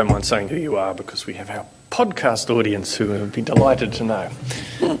don't mind saying who you are, because we have our podcast audience who would be delighted to know.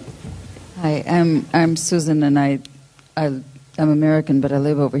 Hi, I'm Susan, and I'm American, but I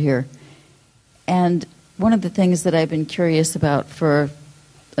live over here. And one of the things that I've been curious about for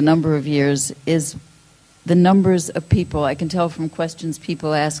a number of years is the numbers of people. I can tell from questions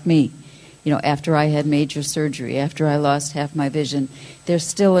people ask me. You know, after I had major surgery, after I lost half my vision, there's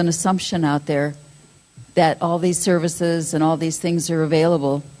still an assumption out there that all these services and all these things are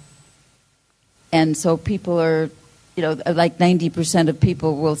available. And so people are, you know, like 90% of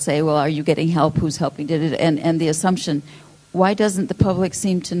people will say, well, are you getting help? Who's helping? And the assumption, why doesn't the public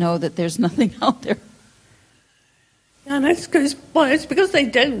seem to know that there's nothing out there? And it's because they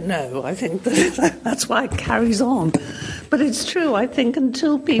don't know. I think that's why it carries on. But it's true, I think,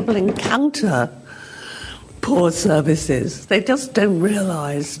 until people encounter poor services, they just don't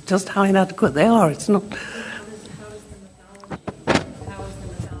realise just how inadequate they are. It's not... How is the mythology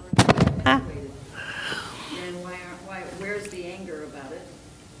equated? And where's the anger about it?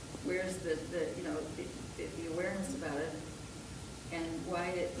 Where's the awareness about it? And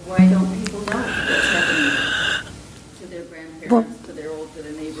why don't people know what's happening to their grandparents, to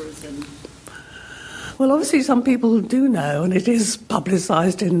their neighbours, and... Well, obviously some people do know, and it is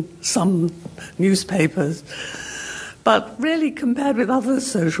publicised in some newspapers. But really, compared with other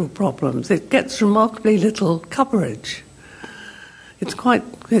social problems, it gets remarkably little coverage. It's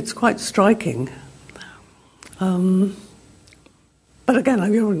quite striking. But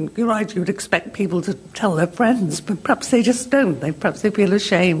again, you're right, you would expect people to tell their friends, but perhaps they just don't. Perhaps they feel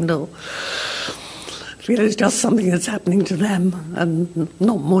ashamed or feel it's just something that's happening to them and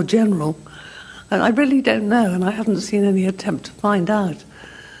not more general. I really don't know, and I haven't seen any attempt to find out.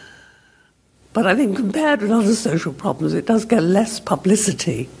 But I think compared with other social problems, it does get less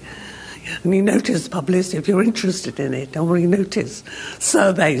publicity. And you notice publicity if you're interested in it, or you notice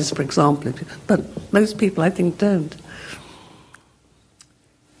surveys, for example. But most people, I think, don't.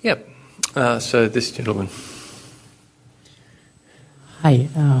 Yep. So this gentleman. Hi.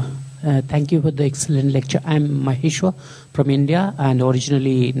 Thank you for the excellent lecture. I'm Maheshwar from India and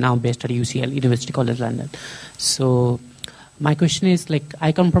originally now based at UCL, University College London. So my question is,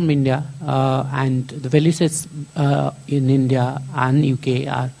 I come from India and the values in India and UK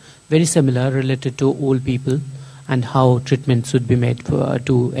are very similar related to old people and how treatment should be made to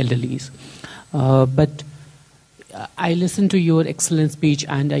elderlies. But I listened to your excellent speech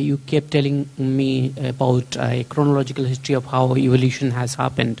and you kept telling me about a chronological history of how evolution has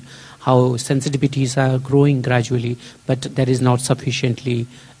happened, how sensitivities are growing gradually, but there is not sufficiently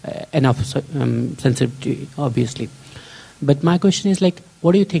enough sensitivity, obviously. But my question is,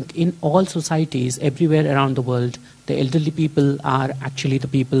 what do you think? In all societies, everywhere around the world, the elderly people are actually the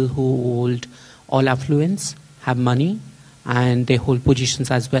people who hold all affluence, have money, and they hold positions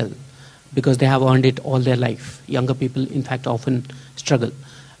as well, because they have earned it all their life. Younger people, in fact, often struggle.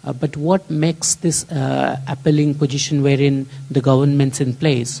 But what makes this appealing position wherein the governments in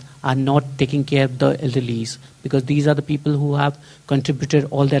place are not taking care of the elderlies? Because these are the people who have contributed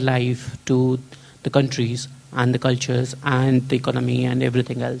all their life to the countries and the cultures and the economy and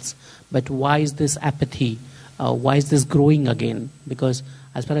everything else. But why is this apathy? Why is this growing again? Because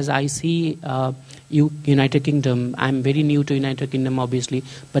as far as I see, United Kingdom, I'm very new to United Kingdom, obviously,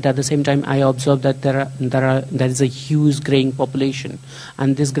 but at the same time, I observe that there is a huge greying population,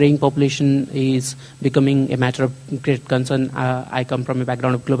 and this greying population is becoming a matter of great concern. I come from a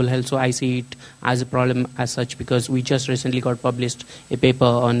background of global health, so I see it as a problem as such, because we just recently got published a paper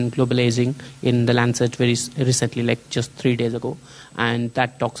on global aging in the Lancet very recently, just 3 days ago, and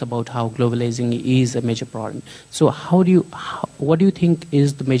that talks about how global aging is a major problem. So what do you think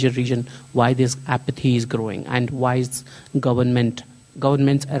is the major reason why this apathy is growing, and why is governments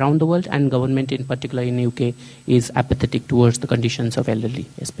around the world and government in particular in UK is apathetic towards the conditions of elderly,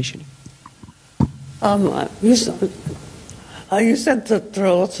 especially? You said that there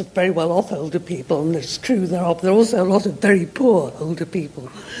are lots of very well-off older people, and it's true, there are also a lot of very poor older people.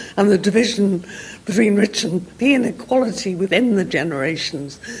 And the division between rich and the inequality within the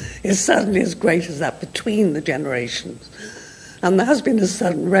generations is certainly as great as that between the generations. And there has been a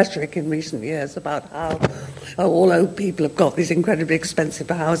certain rhetoric in recent years about how all old people have got these incredibly expensive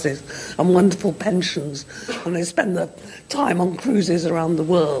houses and wonderful pensions, and they spend their time on cruises around the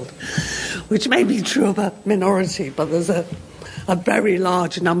world, which may be true of a minority, but there's a very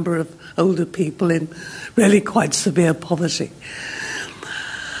large number of older people in really quite severe poverty.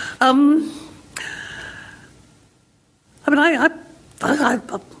 As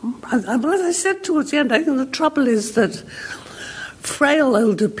I said towards the end, I think the trouble is that frail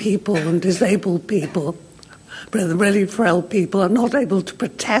older people and disabled people, really frail people, are not able to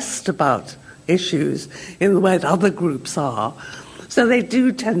protest about issues in the way that other groups are. So they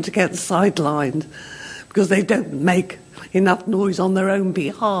do tend to get sidelined because they don't make enough noise on their own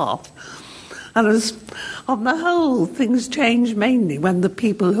behalf. And on the whole, things change mainly when the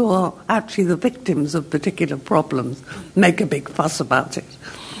people who are actually the victims of particular problems make a big fuss about it,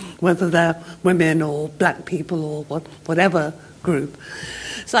 whether they're women or black people or whatever group.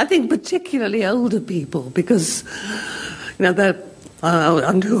 So I think particularly older people, because they're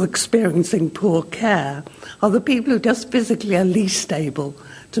and who are experiencing poor care, are the people who just physically are least able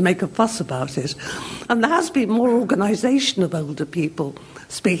to make a fuss about it. And there has been more organisation of older people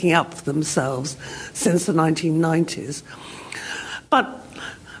speaking up for themselves since the 1990s. But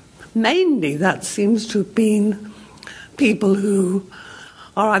mainly that seems to have been people who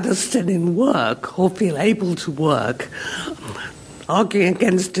are either still in work or feel able to work, arguing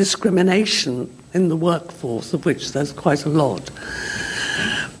against discrimination in the workforce, of which there's quite a lot,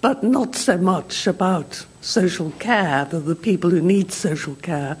 but not so much about social care, that the people who need social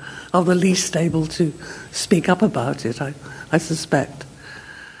care are the least able to speak up about it, I suspect.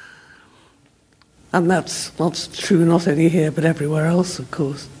 And that's true not only here but everywhere else, of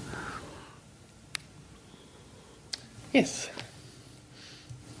course. Yes.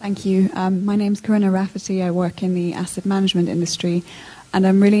 Thank you. My name's Corinna Rafferty. I work in the asset management industry, and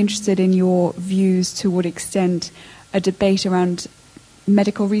I'm really interested in your views to what extent a debate around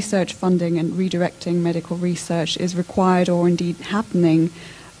medical research funding and redirecting medical research is required or indeed happening,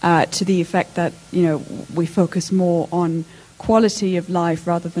 to the effect that we focus more on quality of life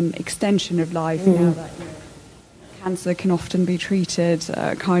rather than extension of life. Now that cancer can often be treated,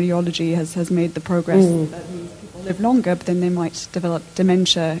 cardiology has made the progress that means people live longer, but then they might develop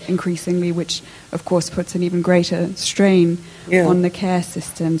dementia increasingly, which of course puts an even greater strain on the care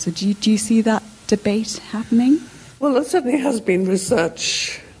system. So do you see that debate happening? Well, there certainly has been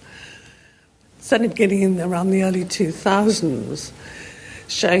research, certainly beginning in around the early 2000s,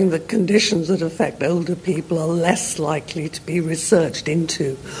 showing that conditions that affect older people are less likely to be researched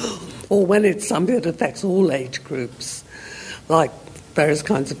into, or when it's something that affects all age groups, like various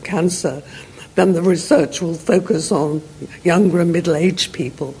kinds of cancer, then the research will focus on younger and middle-aged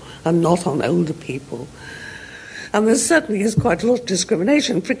people and not on older people. And there certainly is quite a lot of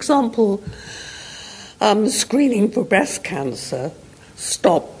discrimination. For example, screening for breast cancer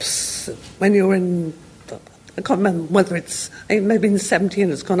stops when you're in, I can't remember whether it's, maybe in 70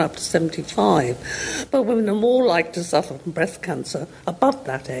 and it's gone up to 75. But women are more likely to suffer from breast cancer above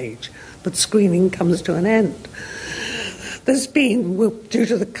that age. But screening comes to an end. There's been, due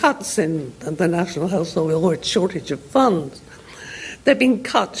to the cuts in the National Health Service or its shortage of funds, there have been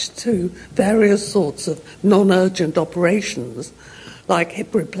cuts to various sorts of non-urgent operations, like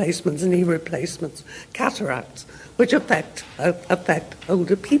hip replacements, knee replacements, cataracts, which affect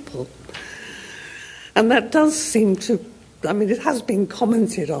older people. And that does seem to, it has been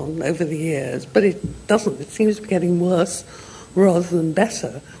commented on over the years, but it doesn't. It seems to be getting worse rather than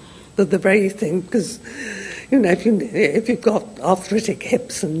better. That the very thing, because, if you've got arthritic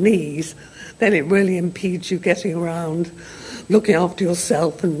hips and knees, then it really impedes you getting around, looking after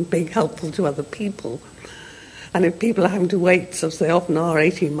yourself and being helpful to other people. And if people are having to wait, as they often are,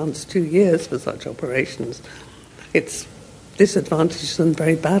 18 months, 2 years for such operations, it's disadvantaged them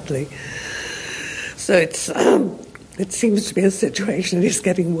very badly. So it seems to be a situation that is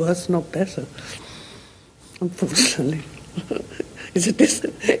getting worse, not better, unfortunately.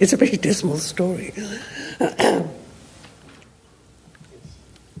 It's a very dismal story.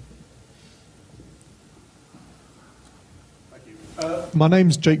 My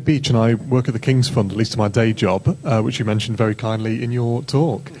name's Jake Beach and I work at the King's Fund, at least in my day job, which you mentioned very kindly in your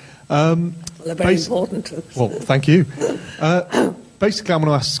talk. Well, they're very important. Well, thank you. Basically, I'm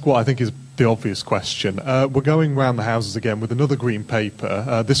going to ask what I think is the obvious question. We're going round the houses again with another green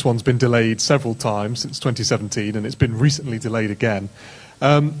paper. This one's been delayed several times since 2017 and it's been recently delayed again.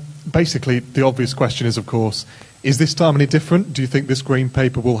 Basically, the obvious question is, of course, is this time any different? Do you think this green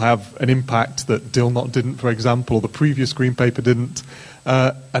paper will have an impact that DILNOT didn't, for example, or the previous green paper didn't?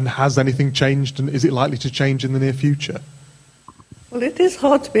 And has anything changed, and is it likely to change in the near future? Well, it is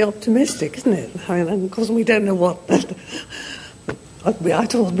hard to be optimistic, isn't it? And of course, we don't know what... I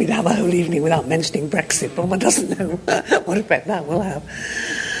thought we'd have a whole evening without mentioning Brexit, but one doesn't know what effect that will have.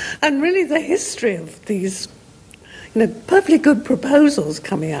 And really the history of these perfectly good proposals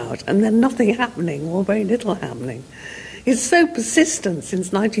coming out and then nothing happening or very little happening is so persistent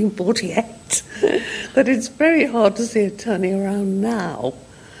since 1948 that it's very hard to see it turning around now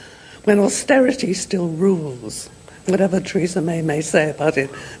when austerity still rules whatever Theresa May say about it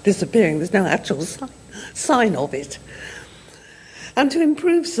disappearing, there's no actual sign of it. And to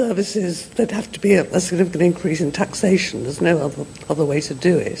improve services, there'd have to be a significant increase in taxation. There's no other way to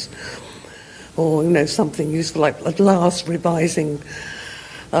do it. Or, something useful like at last revising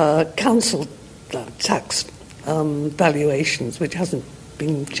council tax valuations, which hasn't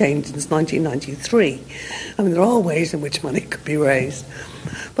been changed since 1993. I mean, there are ways in which money could be raised.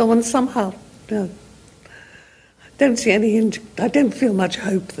 But one somehow, I don't feel much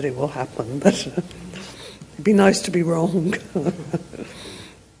hope that it will happen, but it'd be nice to be wrong.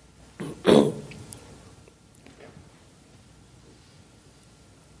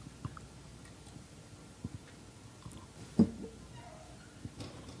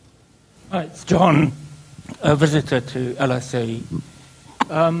 Hi, it's John, a visitor to LSE.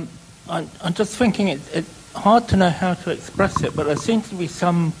 I'm just thinking it's hard to know how to express it, but there seems to be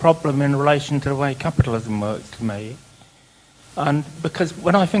some problem in relation to the way capitalism works to me. And because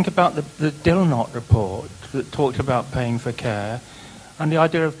when I think about the Dillnot report that talked about paying for care, and the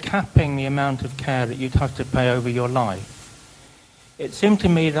idea of capping the amount of care that you'd have to pay over your life, it seemed to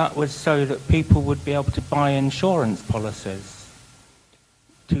me that was so that people would be able to buy insurance policies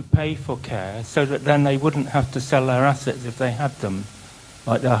to pay for care, so that then they wouldn't have to sell their assets if they had them,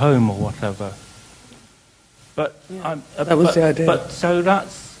 like their home or whatever. But yeah, that was the idea. But so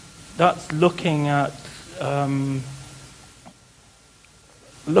that's looking at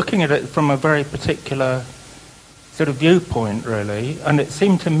it from a very particular sort of viewpoint, really. And it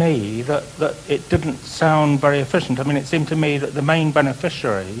seemed to me that it didn't sound very efficient. I mean, it seemed to me that the main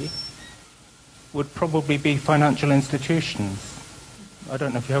beneficiary would probably be financial institutions. I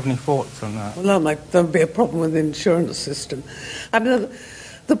don't know if you have any thoughts on that. Well, that would be a problem with the insurance system. I mean,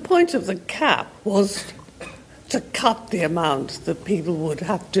 the point of the cap was to cut the amount that people would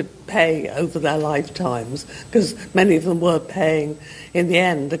have to pay over their lifetimes, because many of them were paying, in the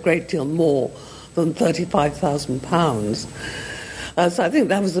end, a great deal more than £35,000. So I think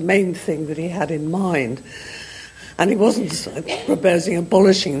that was the main thing that he had in mind. And he wasn't proposing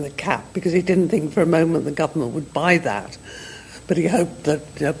abolishing the cap, because he didn't think for a moment the government would buy that. But he hoped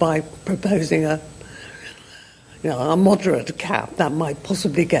that by proposing a moderate cap, that might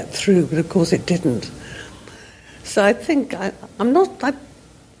possibly get through, but of course it didn't. So I think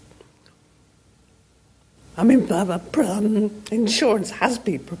insurance has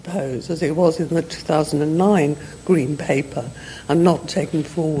been proposed, as it was in the 2009 Green Paper, and not taken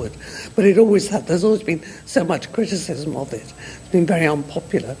forward. But there's always been so much criticism of it. It's been very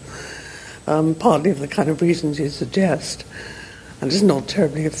unpopular, partly for the kind of reasons you suggest. And it's not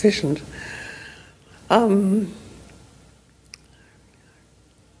terribly efficient. So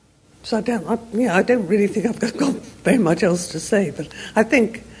I don't really think I've got very much else to say, but I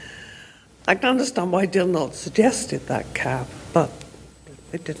think I can understand why Dillnot suggested that cap, but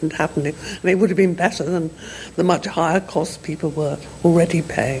it didn't happen. And it would have been better than the much higher costs people were already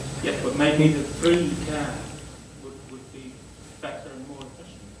paying. Yes, but maybe the free care would be better and more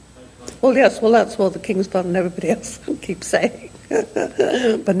efficient. Well, yes, that's what the King's Fund and everybody else keeps saying.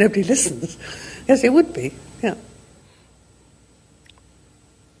 But nobody listens. Yes, it would be, yeah.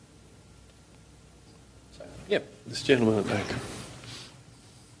 Yep, this gentleman at the back.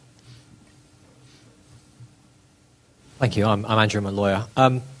 Thank you. I'm Andrew, I'm a lawyer.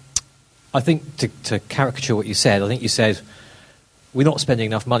 I think to caricature what you said, I think you said we're not spending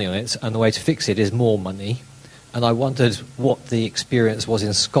enough money on it, and the way to fix it is more money. And I wondered what the experience was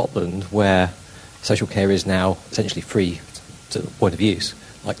in Scotland, where social care is now essentially free to the point of use,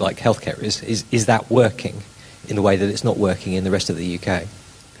 like healthcare is. Is that working in the way that it's not working in the rest of the UK?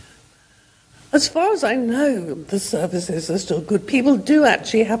 As far as I know, the services are still good. People do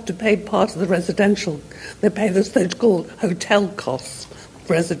actually have to pay part of the residential. They pay the so-called hotel costs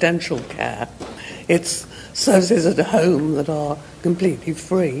for residential care. It's services at home that are completely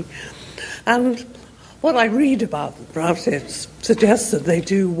free. And what I read about it suggests that they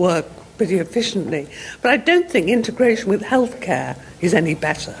do work pretty efficiently. But I don't think integration with healthcare is any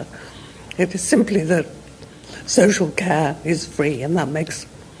better. It is simply that social care is free, and that makes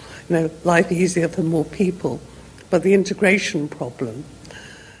life easier for more people. But the integration problem,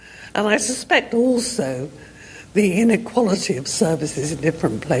 and I suspect also the inequality of services in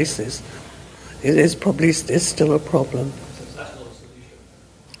different places, is still a problem. That's not a solution.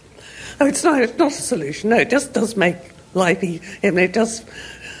 Oh, it's not a solution. No, it just does make life easier. It does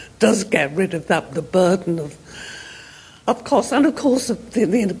get rid of the burden of costs, and of course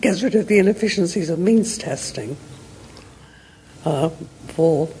it gets rid of the inefficiencies of means testing.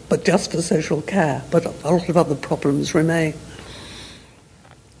 But just for social care, but a lot of other problems remain.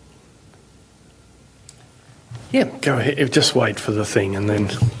 Yeah, go ahead. Just wait for the thing and then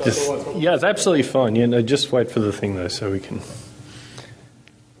just... Yeah, it's absolutely fine. Yeah, no, just wait for the thing, though, so we can...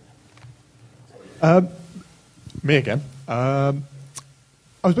 Me again. I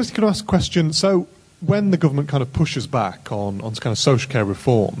was basically going to ask a question. So when the government kind of pushes back on kind of social care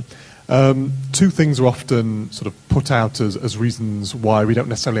reform, two things are often sort of put out as reasons why we don't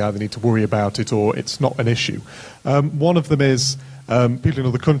necessarily either need to worry about it or it's not an issue. One of them is people in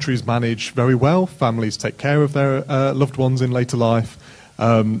other countries manage very well. Families take care of their loved ones in later life.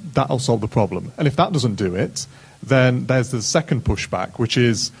 That'll solve the problem. And if that doesn't do it, then there's the second pushback, which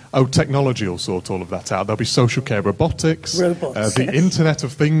is, technology will sort all of that out. There'll be social care robotics. The Internet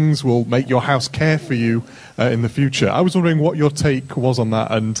of Things will make your house care for you in the future. I was wondering what your take was on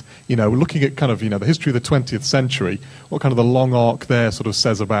that and, looking at kind of, the history of the 20th century, what kind of the long arc there sort of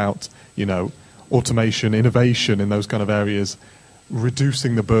says about, automation, innovation in those kind of areas,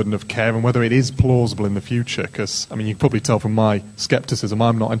 reducing the burden of care and whether it is plausible in the future. Because, you can probably tell from my scepticism,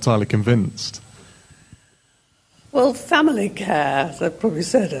 I'm not entirely convinced. Well, family care, as I've probably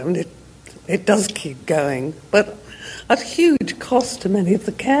said, it does keep going, but at huge cost to many of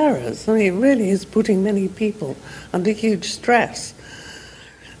the carers. It really is putting many people under huge stress.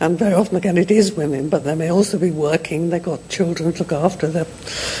 And very often, again, it is women, but they may also be working, they've got children to look after them.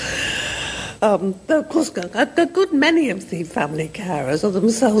 Of course, a good many of the family carers are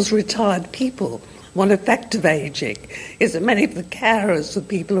themselves retired people. One effect of ageing is that many of the carers for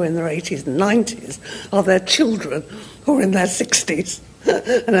people who are in their 80s and 90s are their children who are in their 60s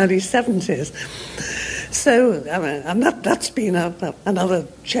and early 70s. So, and that's been another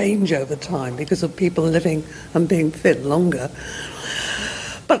change over time because of people living and being fit longer.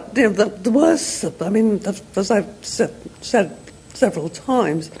 But the worst, as I've said several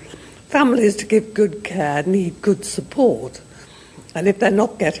times, families to give good care need good support. And if they're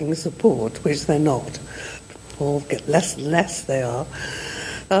not getting support, which they're not, or get less and less they are,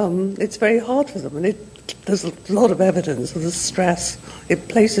 it's very hard for them. And there's a lot of evidence of the stress it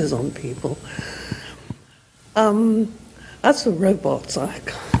places on people. As for robots, I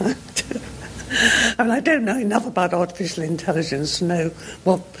don't know enough about artificial intelligence to know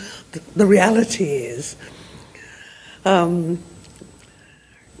what the reality is.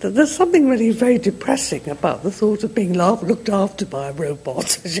 There's something really very depressing about the thought of being looked after by a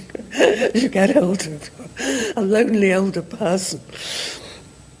robot as you get older, a lonely older person.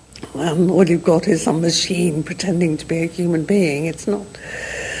 All you've got is some machine pretending to be a human being. It's not.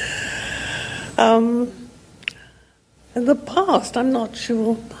 In the past, I'm not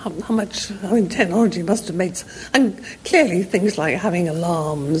sure how much technology must have made... And clearly things like having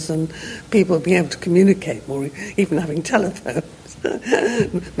alarms and people being able to communicate more, even having telephones,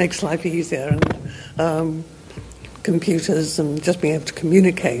 makes life easier, and computers and just being able to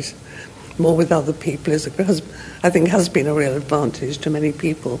communicate more with other people I think has been a real advantage to many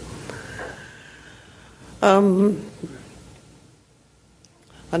people.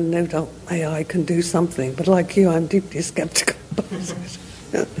 And no doubt AI can do something, but like you, I'm deeply sceptical about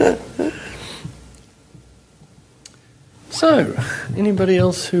it. So, anybody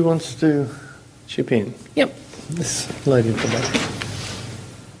else who wants to chip in? Yep, this lady at the back.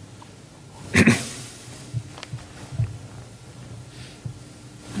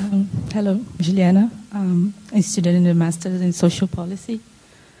 Hello, Juliana. I'm a student in the Master's in Social Policy.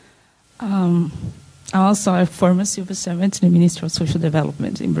 I'm also a former civil servant in the Ministry of Social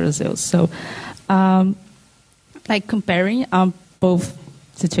Development in Brazil. So, comparing both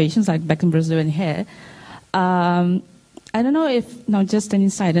situations, like back in Brazil and here, I don't know if, now just an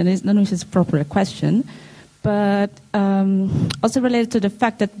insight, and I don't know if it's a proper question, but also related to the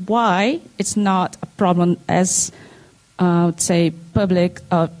fact that why it's not a problem as, I would say, public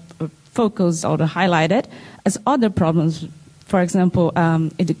focused or highlighted as other problems, for example,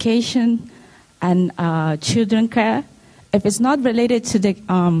 education and children care, if it's not related to the,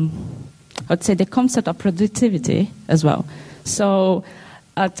 I'd say, the concept of productivity as well. So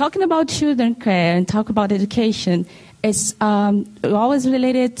talking about children care and talk about education is always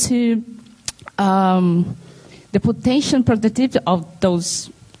related to the potential productivity of those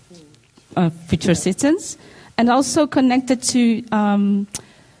future citizens, and also connected to, I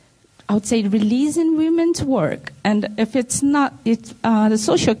would say, releasing women to work. And if it's not, the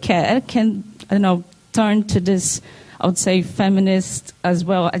social care can, turn to this, I would say, feminist as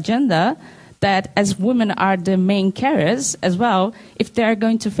well agenda, that as women are the main carers as well, if they're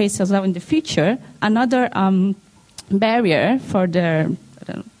going to face as well in the future another barrier for their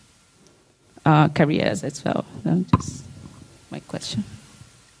careers as well. Just my question.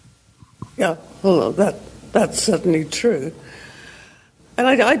 Yeah, well, that's certainly true.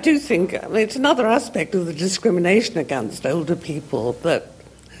 And I do think, I mean, it's another aspect of the discrimination against older people, that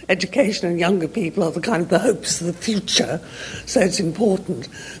education and younger people are the kind of the hopes of the future, so it's important,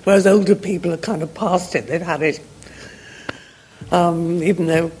 whereas older people are kind of past it, they've had it, even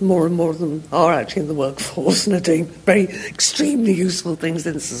though more and more of them are actually in the workforce and are doing very extremely useful things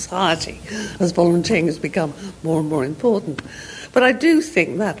in society as volunteering has become more and more important. But I do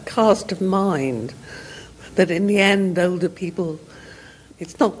think that cast of mind, that in the end older people,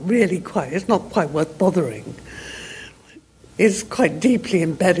 it's not quite worth bothering, is quite deeply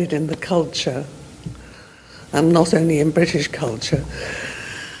embedded in the culture, and not only in British culture.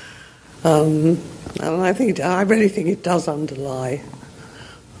 And I really think it does underlie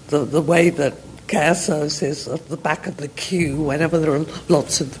the way that care services are at the back of the queue whenever there are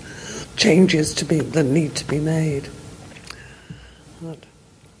lots of changes that need to be made.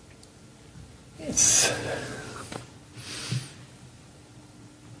 Yes.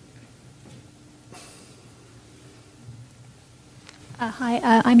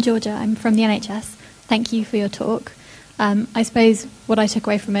 Hi, I'm Georgia. I'm from the NHS. Thank you for your talk. I suppose what I took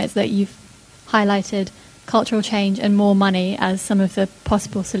away from it is that you've highlighted cultural change and more money as some of the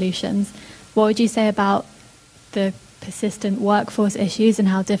possible solutions. What would you say about the persistent workforce issues and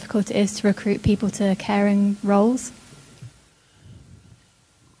how difficult it is to recruit people to caring roles?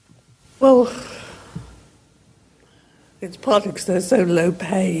 Well, it's partly because they're so low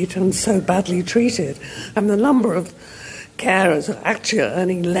paid and so badly treated. And the number of carers are actually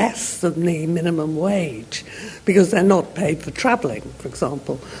earning less than the minimum wage because they're not paid for travelling, for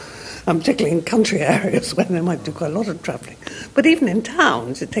example, particularly in country areas where they might do quite a lot of travelling. But even in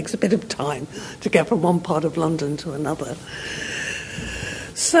towns, it takes a bit of time to get from one part of London to another.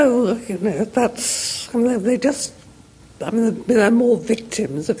 So, they're more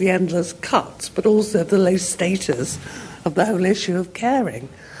victims of the endless cuts, but also the low status of the whole issue of caring.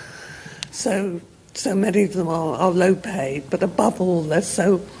 So many of them are low paid, but above all, they're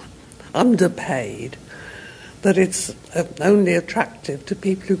so underpaid that it's only attractive to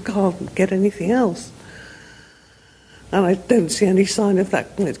people who can't get anything else. And I don't see any sign of that.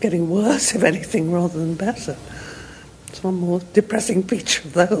 It's getting worse, if anything, rather than better. It's one more depressing feature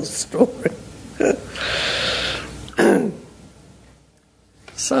of the whole story.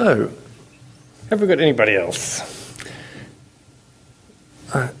 So, have we got anybody else?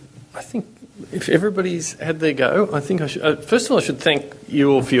 I think if everybody's had their go, I think I should... first of all, I should thank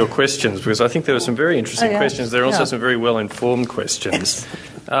you all for your questions, because I think there were some very interesting questions. There are also some very well-informed questions.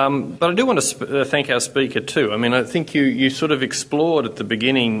 But I do want to thank our speaker too. I mean, I think you sort of explored at the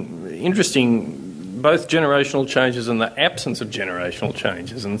beginning interesting both generational changes and the absence of generational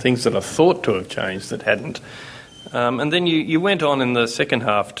changes and things that are thought to have changed that hadn't. And then you went on in the second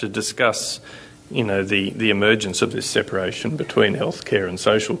half to discuss, the emergence of this separation between healthcare and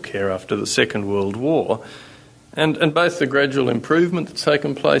social care after the Second World War, and both the gradual improvement that's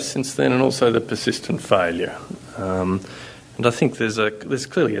taken place since then and also the persistent failure. And I think there's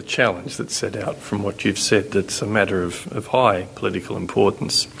clearly a challenge that's set out from what you've said that's a matter of high political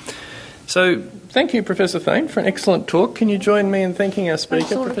importance. So thank you, Professor Thain, for an excellent talk. Can you join me in thanking our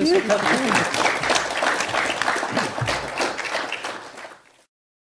speaker, Professor Thain?